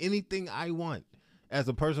do anything I want as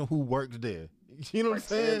a person who works there. You know what I'm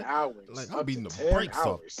saying? 10 hours. Like I'm Up beating to the 10 brakes off.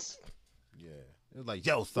 hours. Yeah. It was like,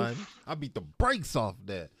 yo, son, I beat the brakes off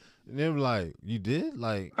that. And they were like, you did?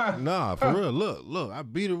 Like, nah, for real. Look, I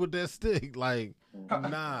beat her with that stick. Like,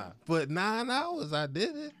 nah. But 9 hours, I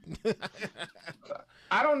did it.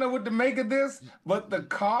 I don't know what to make of this, but the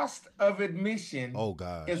cost of admission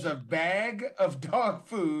is a bag of dog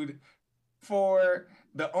food for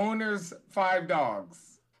the owner's 5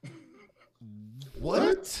 dogs.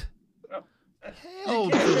 What? Hell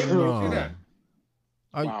no.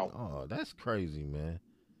 Wow. Oh, that's crazy, man.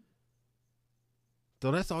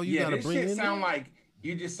 So that's all you gotta bring in. This shit sound like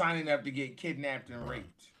you just signing up to get kidnapped and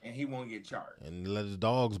raped, and he won't get charged. And let his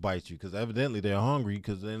dogs bite you, because evidently they're hungry,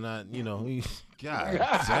 because they're not, God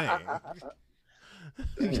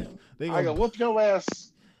dang. I go whoop your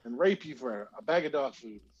ass and rape you for a bag of dog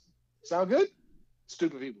food. Sound good?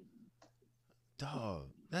 Stupid people. Dog,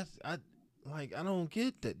 I don't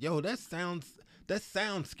get that. Yo, that sounds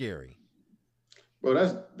scary. Bro,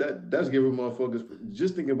 that's giving motherfuckers.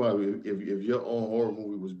 Just think about it. If your own horror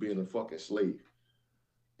movie was being a fucking slave,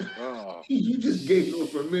 you just gave no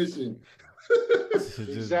permission to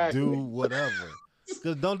just do whatever.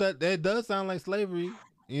 Because that does sound like slavery.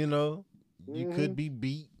 You could be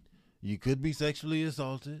beat, you could be sexually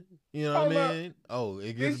assaulted. You know what I mean? Oh,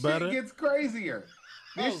 it gets better. This shit gets crazier.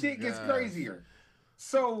 This shit gets crazier.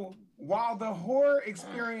 So while the horror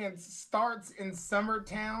experience starts in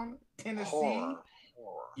Summertown, Tennessee.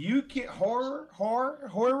 You get horror.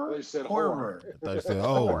 They said horror. I thought he said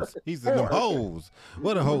hoes. He said them hoes.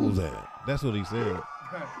 Where the hoes at? That's what he said.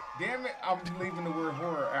 Damn it, I'm leaving the word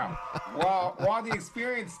horror out. While the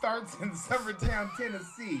experience starts in Summertown,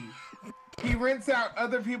 Tennessee, he rents out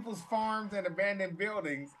other people's farms and abandoned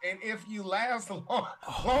buildings, and if you last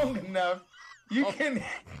long enough, you can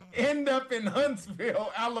end up in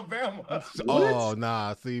Huntsville, Alabama. Oh,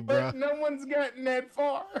 nah, see, bro. But no one's gotten that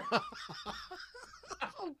far.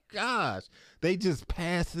 Oh, gosh. They just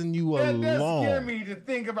passing you along. That does scare me to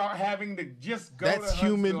think about having to just go to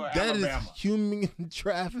Huntsville, Alabama. That is human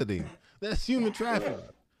trafficking. That's human trafficking.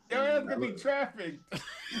 Your ass could be trafficked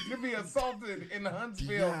to be assaulted in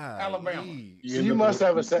Huntsville, Alabama. So you must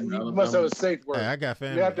have a safe word. Hey, I got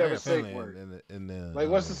family. You have to have a safe word. Like,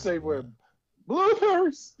 what's the safe word?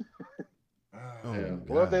 Bloopers.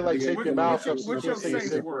 What if they take your mouth up? What's your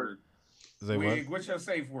safe word? Wig, what's your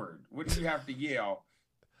safe word? What do you have to yell?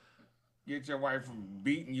 Get your wife from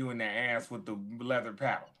beating you in the ass with the leather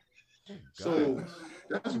paddle. So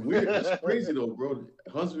that's weird. That's crazy though, bro.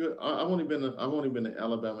 Huntsville. I've only been to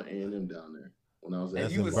Alabama A&M down there when I was.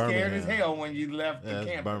 And you was scared as hell when you left the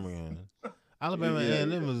campus. Birmingham. Alabama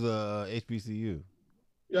A&M is HBCU.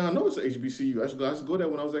 Yeah, I know it's an HBCU. I used to go there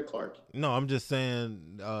when I was at Clark. No, I'm just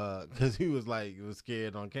saying because he was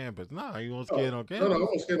scared on campus. No, you weren't scared on campus. No, I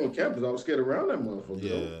wasn't scared on campus. I was scared around that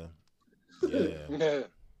motherfucker. Yeah.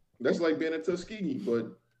 That's like being in Tuskegee,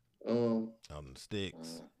 but on the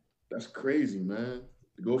sticks. That's crazy, man.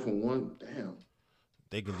 To go from one, damn.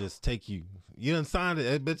 They can just take you. You done signed it.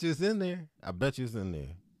 I bet you it's in there.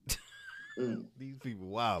 These people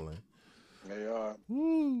wilding. They are.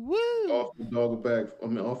 Woo. Off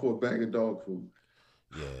for a bag of dog food.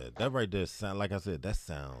 Yeah, that right there sound like I said. That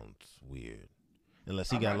sounds weird.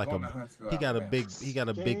 Unless he got a big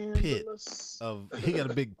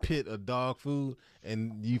pit of dog food,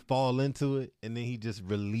 and you fall into it, and then he just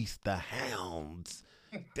released the hounds.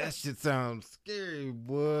 That shit sounds scary,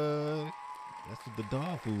 boy. That's what the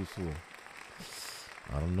dog food's for.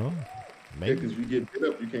 I don't know. Maybe because you get bit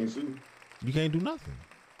up, you can't sue. You can't do nothing.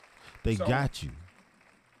 They got you.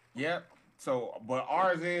 Yep. So, but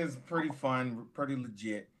ours is pretty fun, pretty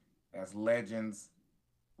legit. That's Legends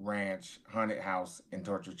Ranch, Haunted House, and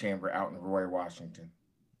Torture Chamber out in Roy, Washington.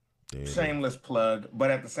 Shameless plug, but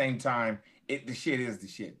at the same time, the shit is the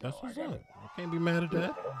shit. That's what's up. Can't be mad at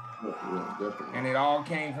that. Yeah, definitely. And it all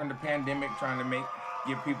came from the pandemic, trying to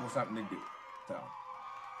give people something to do. So.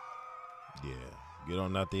 Yeah, get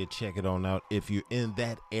on out there, check it on out if you're in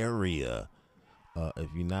that area. If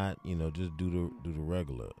you're not, just do the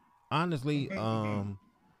regular. Honestly,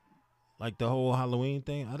 like the whole Halloween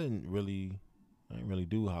thing, I didn't really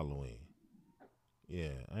do Halloween.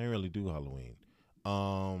 Yeah, I didn't really do Halloween.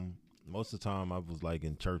 Most of the time I was like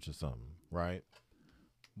in church or something, right?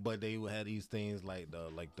 But they would have these things like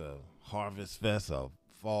the Harvest Fest or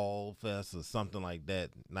Fall Fest or something like that,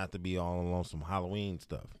 not to be all along some Halloween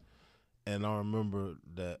stuff. And I remember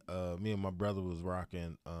that me and my brother was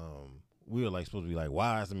rocking. We were like supposed to be like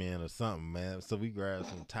wise men or something, man. So we grabbed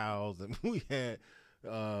some towels and we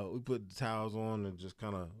put the towels on and just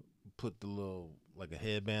kind of put the little like a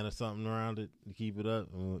headband or something around it to keep it up.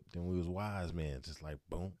 And then we was wise men, just like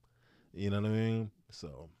boom, you know what I mean?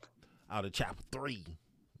 So out of chapter 3,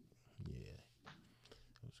 yeah,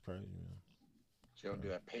 it was crazy, man. You don't do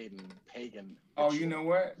that pagan. Oh, you know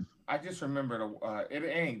what? I just remembered. It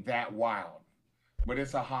ain't that wild, but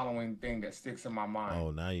it's a Halloween thing that sticks in my mind.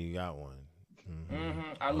 Oh, now you got one.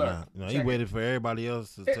 I look. He waited for everybody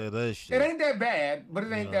else to say that shit. It ain't that bad, but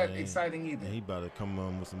it ain't that exciting either. He about to come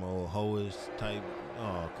on with some old hoish type.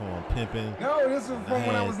 Oh, come on, pimping. No, this was from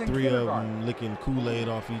when I was in three kindergarten. of them licking Kool-Aid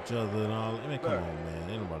off each other and all. I mean, come on, man.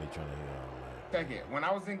 Ain't nobody trying to hear all that. Check it. When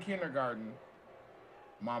I was in kindergarten,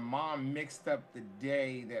 my mom mixed up the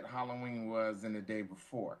day that Halloween was and the day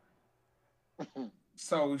before.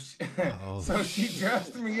 So she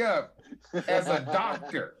dressed me up as a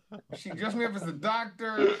doctor. She dressed me up as a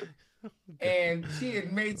doctor, and she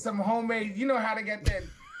had made some homemade. You know how they got that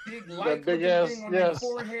big light thing on their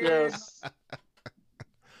forehead. Yes.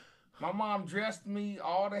 My mom dressed me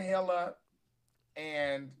all the hell up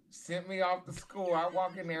and sent me off to school. I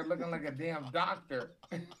walk in there looking like a damn doctor.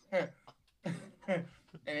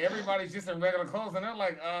 And everybody's just in regular clothes, and they're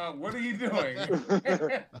like, what are you doing?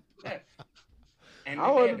 And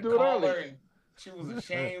I wanted to do it early. And she was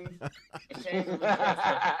ashamed of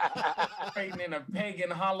herself, fighting in a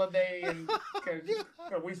pagan holiday, and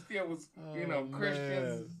because we still was,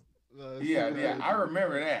 Christians. Yeah, I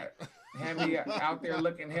remember that. Had me out there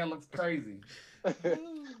looking hella crazy. Oh,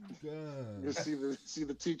 you see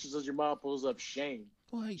the teachers as your mom pulls up shame.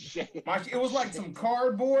 Shame. It was like some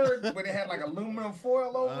cardboard, but it had like aluminum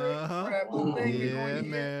foil over it for that little thing. Yeah,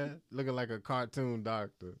 man, looking like a cartoon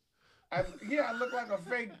doctor. I look like a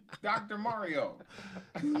fake Dr. Mario.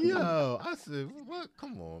 Yo, I said, what?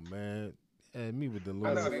 Come on, man. And me with the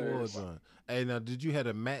little foils on. Hey, now, did you have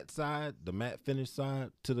the matte finish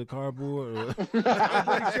side to the cardboard? Or? I'm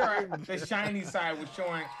pretty sure the shiny side was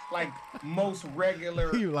showing like most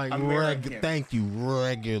regular You like Americans. Thank you,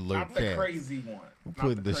 regular Not the crazy one.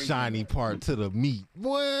 Put the shiny part to the meat.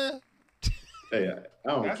 Boy. Hey, I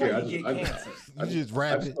don't That's care. How you get cancer. You just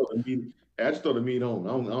wrap it. I just throw the meat on. I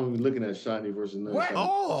don't even looking at shiny versus non shiny.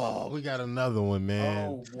 Oh, we got another one, man.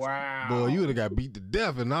 Oh, wow. Boy, you would have got beat to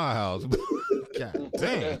death in our house. God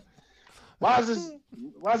damn. Why is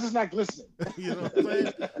this not glistening? You know what I'm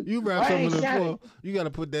saying? You wrap some of the foil. You got to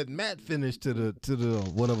put that matte finish to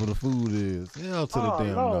the whatever the food is. Hell to the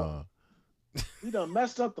damn no. You done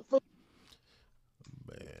messed up the food.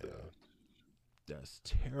 Man, that's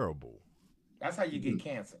terrible. That's how you get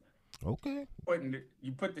cancer. Okay.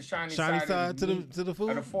 You put the shiny side to the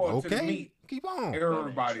food. The foil to the meat. Keep on.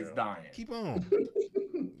 Everybody's dying. Keep on.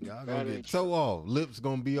 Y'all gonna get toe off. Lips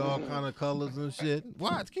gonna be all kind of colors and shit.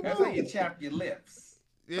 Watch. Keep That's on. how you chap your lips.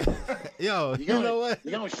 Yeah. Yo, you know what?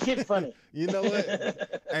 You don't shit funny. You know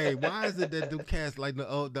what? Hey, why is it that them cats like the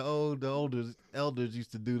older elders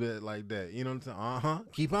used to do that like that? You know what I'm saying?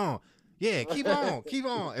 Keep on. Yeah, keep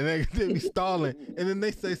on. And they be stalling. And then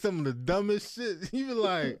they say some of the dumbest shit. You be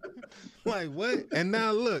like what? And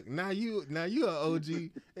now look, now you an OG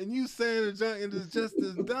and you saying the junk and it's just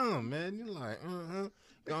as dumb, man. You like,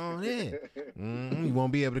 go on ahead. You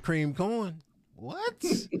won't be able to cream corn. What?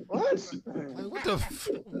 What? Like, what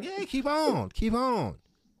the yeah, keep on. Keep on.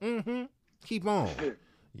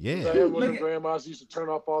 Yeah. So when the grandmas used to turn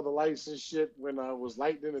off all the lights and shit when I was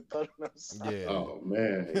lightning and thunder outside. Yeah. Oh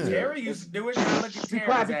man. Terry used to do it. Now look at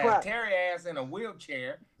Terry's ass. Terry ass in a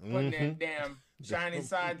wheelchair, putting that damn shiny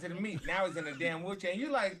side to the meat. Now he's in a damn wheelchair. And you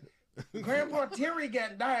like, Grandpa Terry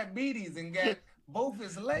got diabetes and got both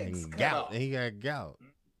his legs cut off. And he got gout.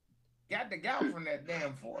 Got the gout from that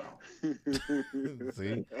damn foil.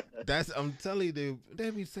 See, I'm telling you, they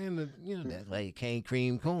be saying that that's why you can't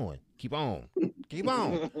cream corn. Keep on. You're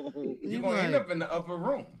gonna end up in the upper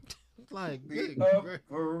room. Like the upper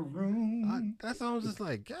room. That's all. I was just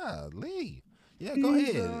like, golly. Yeah, go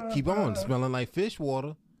ahead. Keep on smelling like fish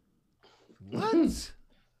water. What?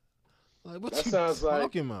 Like what That you sounds like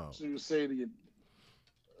talking about? you say to you.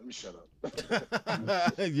 Let me shut up.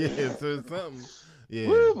 Yeah, so it's something. Yeah.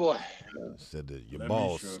 Woo, boy. Said that your Let me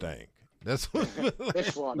balls shut up. stank. That's what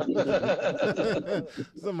Fish water.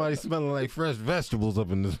 somebody smelling like fresh vegetables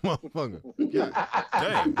up in this motherfucker. God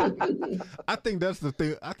damn. I think that's the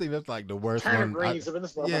thing. I think that's like the worst Turnip one. greens up in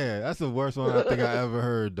this motherfucker. Yeah, that's the worst one I think I ever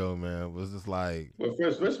heard though, man. Was just like, Well,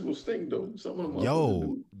 fresh vegetables stink though. Some of them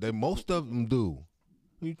yo, most of them do.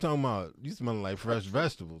 What you talking about? You smelling like fresh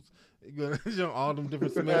vegetables. You gonna all them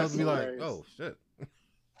different smells. Be like, oh shit.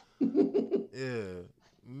 Yeah,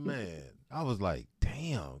 man. I was like,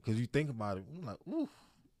 damn, because you think about it, I'm like, oof.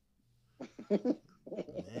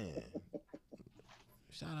 Man.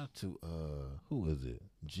 Shout out to who is it?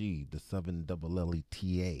 G, the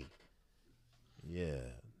 7LLETA. Yeah.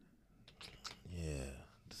 Yeah.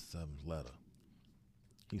 The seventh letter.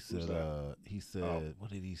 He said,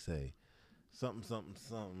 what did he say?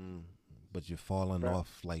 Something, but you're falling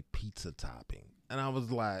off like pizza topping. And I was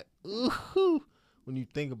like, ooh, when you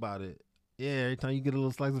think about it, yeah, every time you get a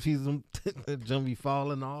little slice of pizza, that jump be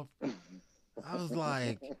falling off. I was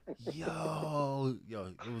like, yo,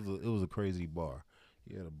 it was a crazy bar.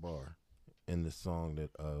 He had a bar in the song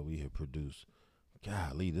that we had produced.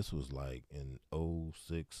 Golly, this was like in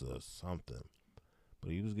 06 or something.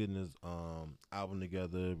 But he was getting his album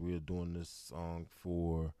together. We were doing this song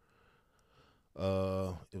for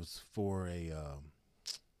it was for a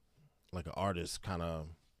like an artist kind of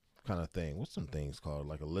thing. What's some things called?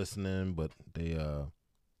 Like a listening, but they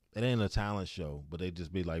it ain't a talent show, but they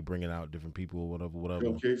just be like bringing out different people, whatever.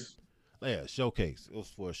 Showcase. Yeah, showcase. It was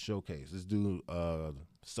for a showcase. This dude,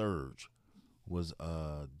 Surge, was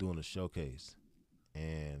doing a showcase,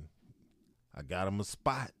 and I got him a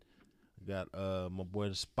spot. Got my boy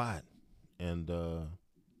the spot, and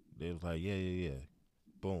they was like, yeah,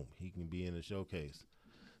 boom, he can be in the showcase.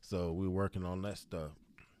 So we were working on that stuff,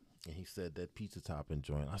 and he said that pizza topping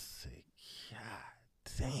joint. I said,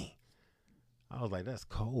 God dang. I was like, that's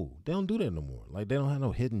cold. They don't do that no more. Like, they don't have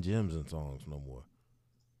no hidden gems in songs no more.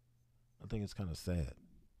 I think it's kind of sad.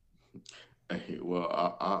 Hey,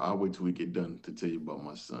 well, I'll wait till we get done to tell you about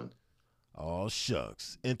my son. Oh,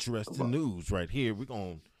 shucks. Interesting news right here. We're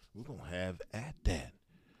gonna have at that.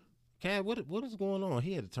 Cat, what is going on?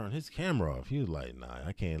 He had to turn his camera off. He was like, nah,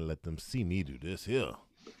 I can't let them see me do this here.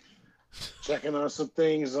 Checking on some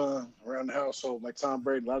things around the household, like Tom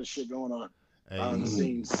Brady. A lot of shit going on behind the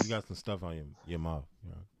scenes. You got some stuff on your mouth.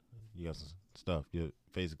 You got some stuff. Your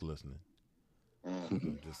face glistening.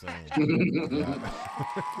 Just saying.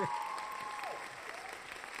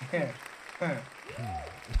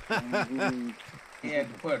 He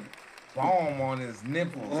had to put balm on his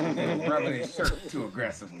nipples and rubbing his shirt too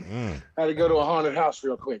aggressively. Had to go to a haunted house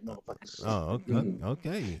real quick, motherfuckers. Oh,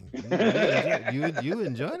 okay. You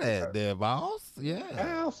enjoy that there, boss? Yeah.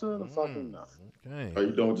 Absolutely fucking no. Okay. Are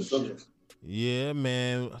you done with the subject? Yeah,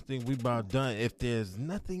 man. I think we about done. If there's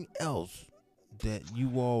nothing else that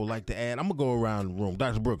you all like to add, I'm gonna go around the room.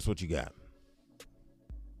 Dr. Brooks, what you got?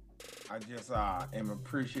 I just am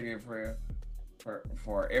appreciative for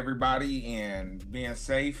everybody and being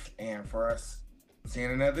safe and for us seeing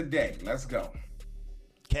another day. Let's go.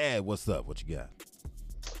 Cad, what's up? What you got?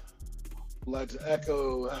 I'd like to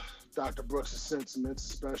echo Dr. Brooks' sentiments,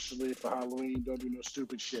 especially for Halloween. Don't do no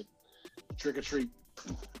stupid shit. Trick or treat.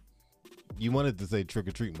 You wanted to say trick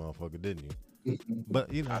or treat, motherfucker, didn't you?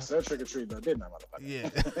 But you know, I said trick or treat, though, didn't I, motherfucker?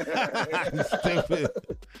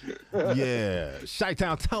 Yeah. Yeah.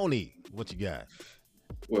 Chi-Town Tony, what you got?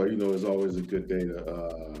 Well, it's always a good day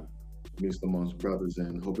to meet amongst brothers,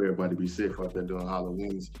 and hope everybody be safe out there doing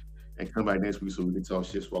Halloweens. And come back next week so we can talk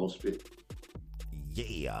shit, swallow spit.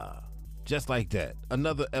 Yeah. Just like that.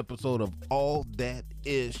 Another episode of All That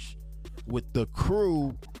Ish with the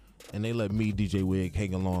crew. And they let me, DJ Wig,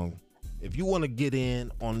 hang along. If you want to get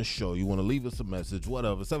in on the show, you want to leave us a message,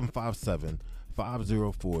 whatever,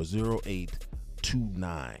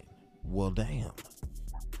 757-504-0829. Well, damn.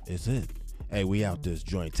 It's it. Hey, we out this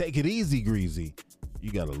joint. Take it easy, Greasy.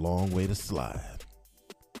 You got a long way to slide.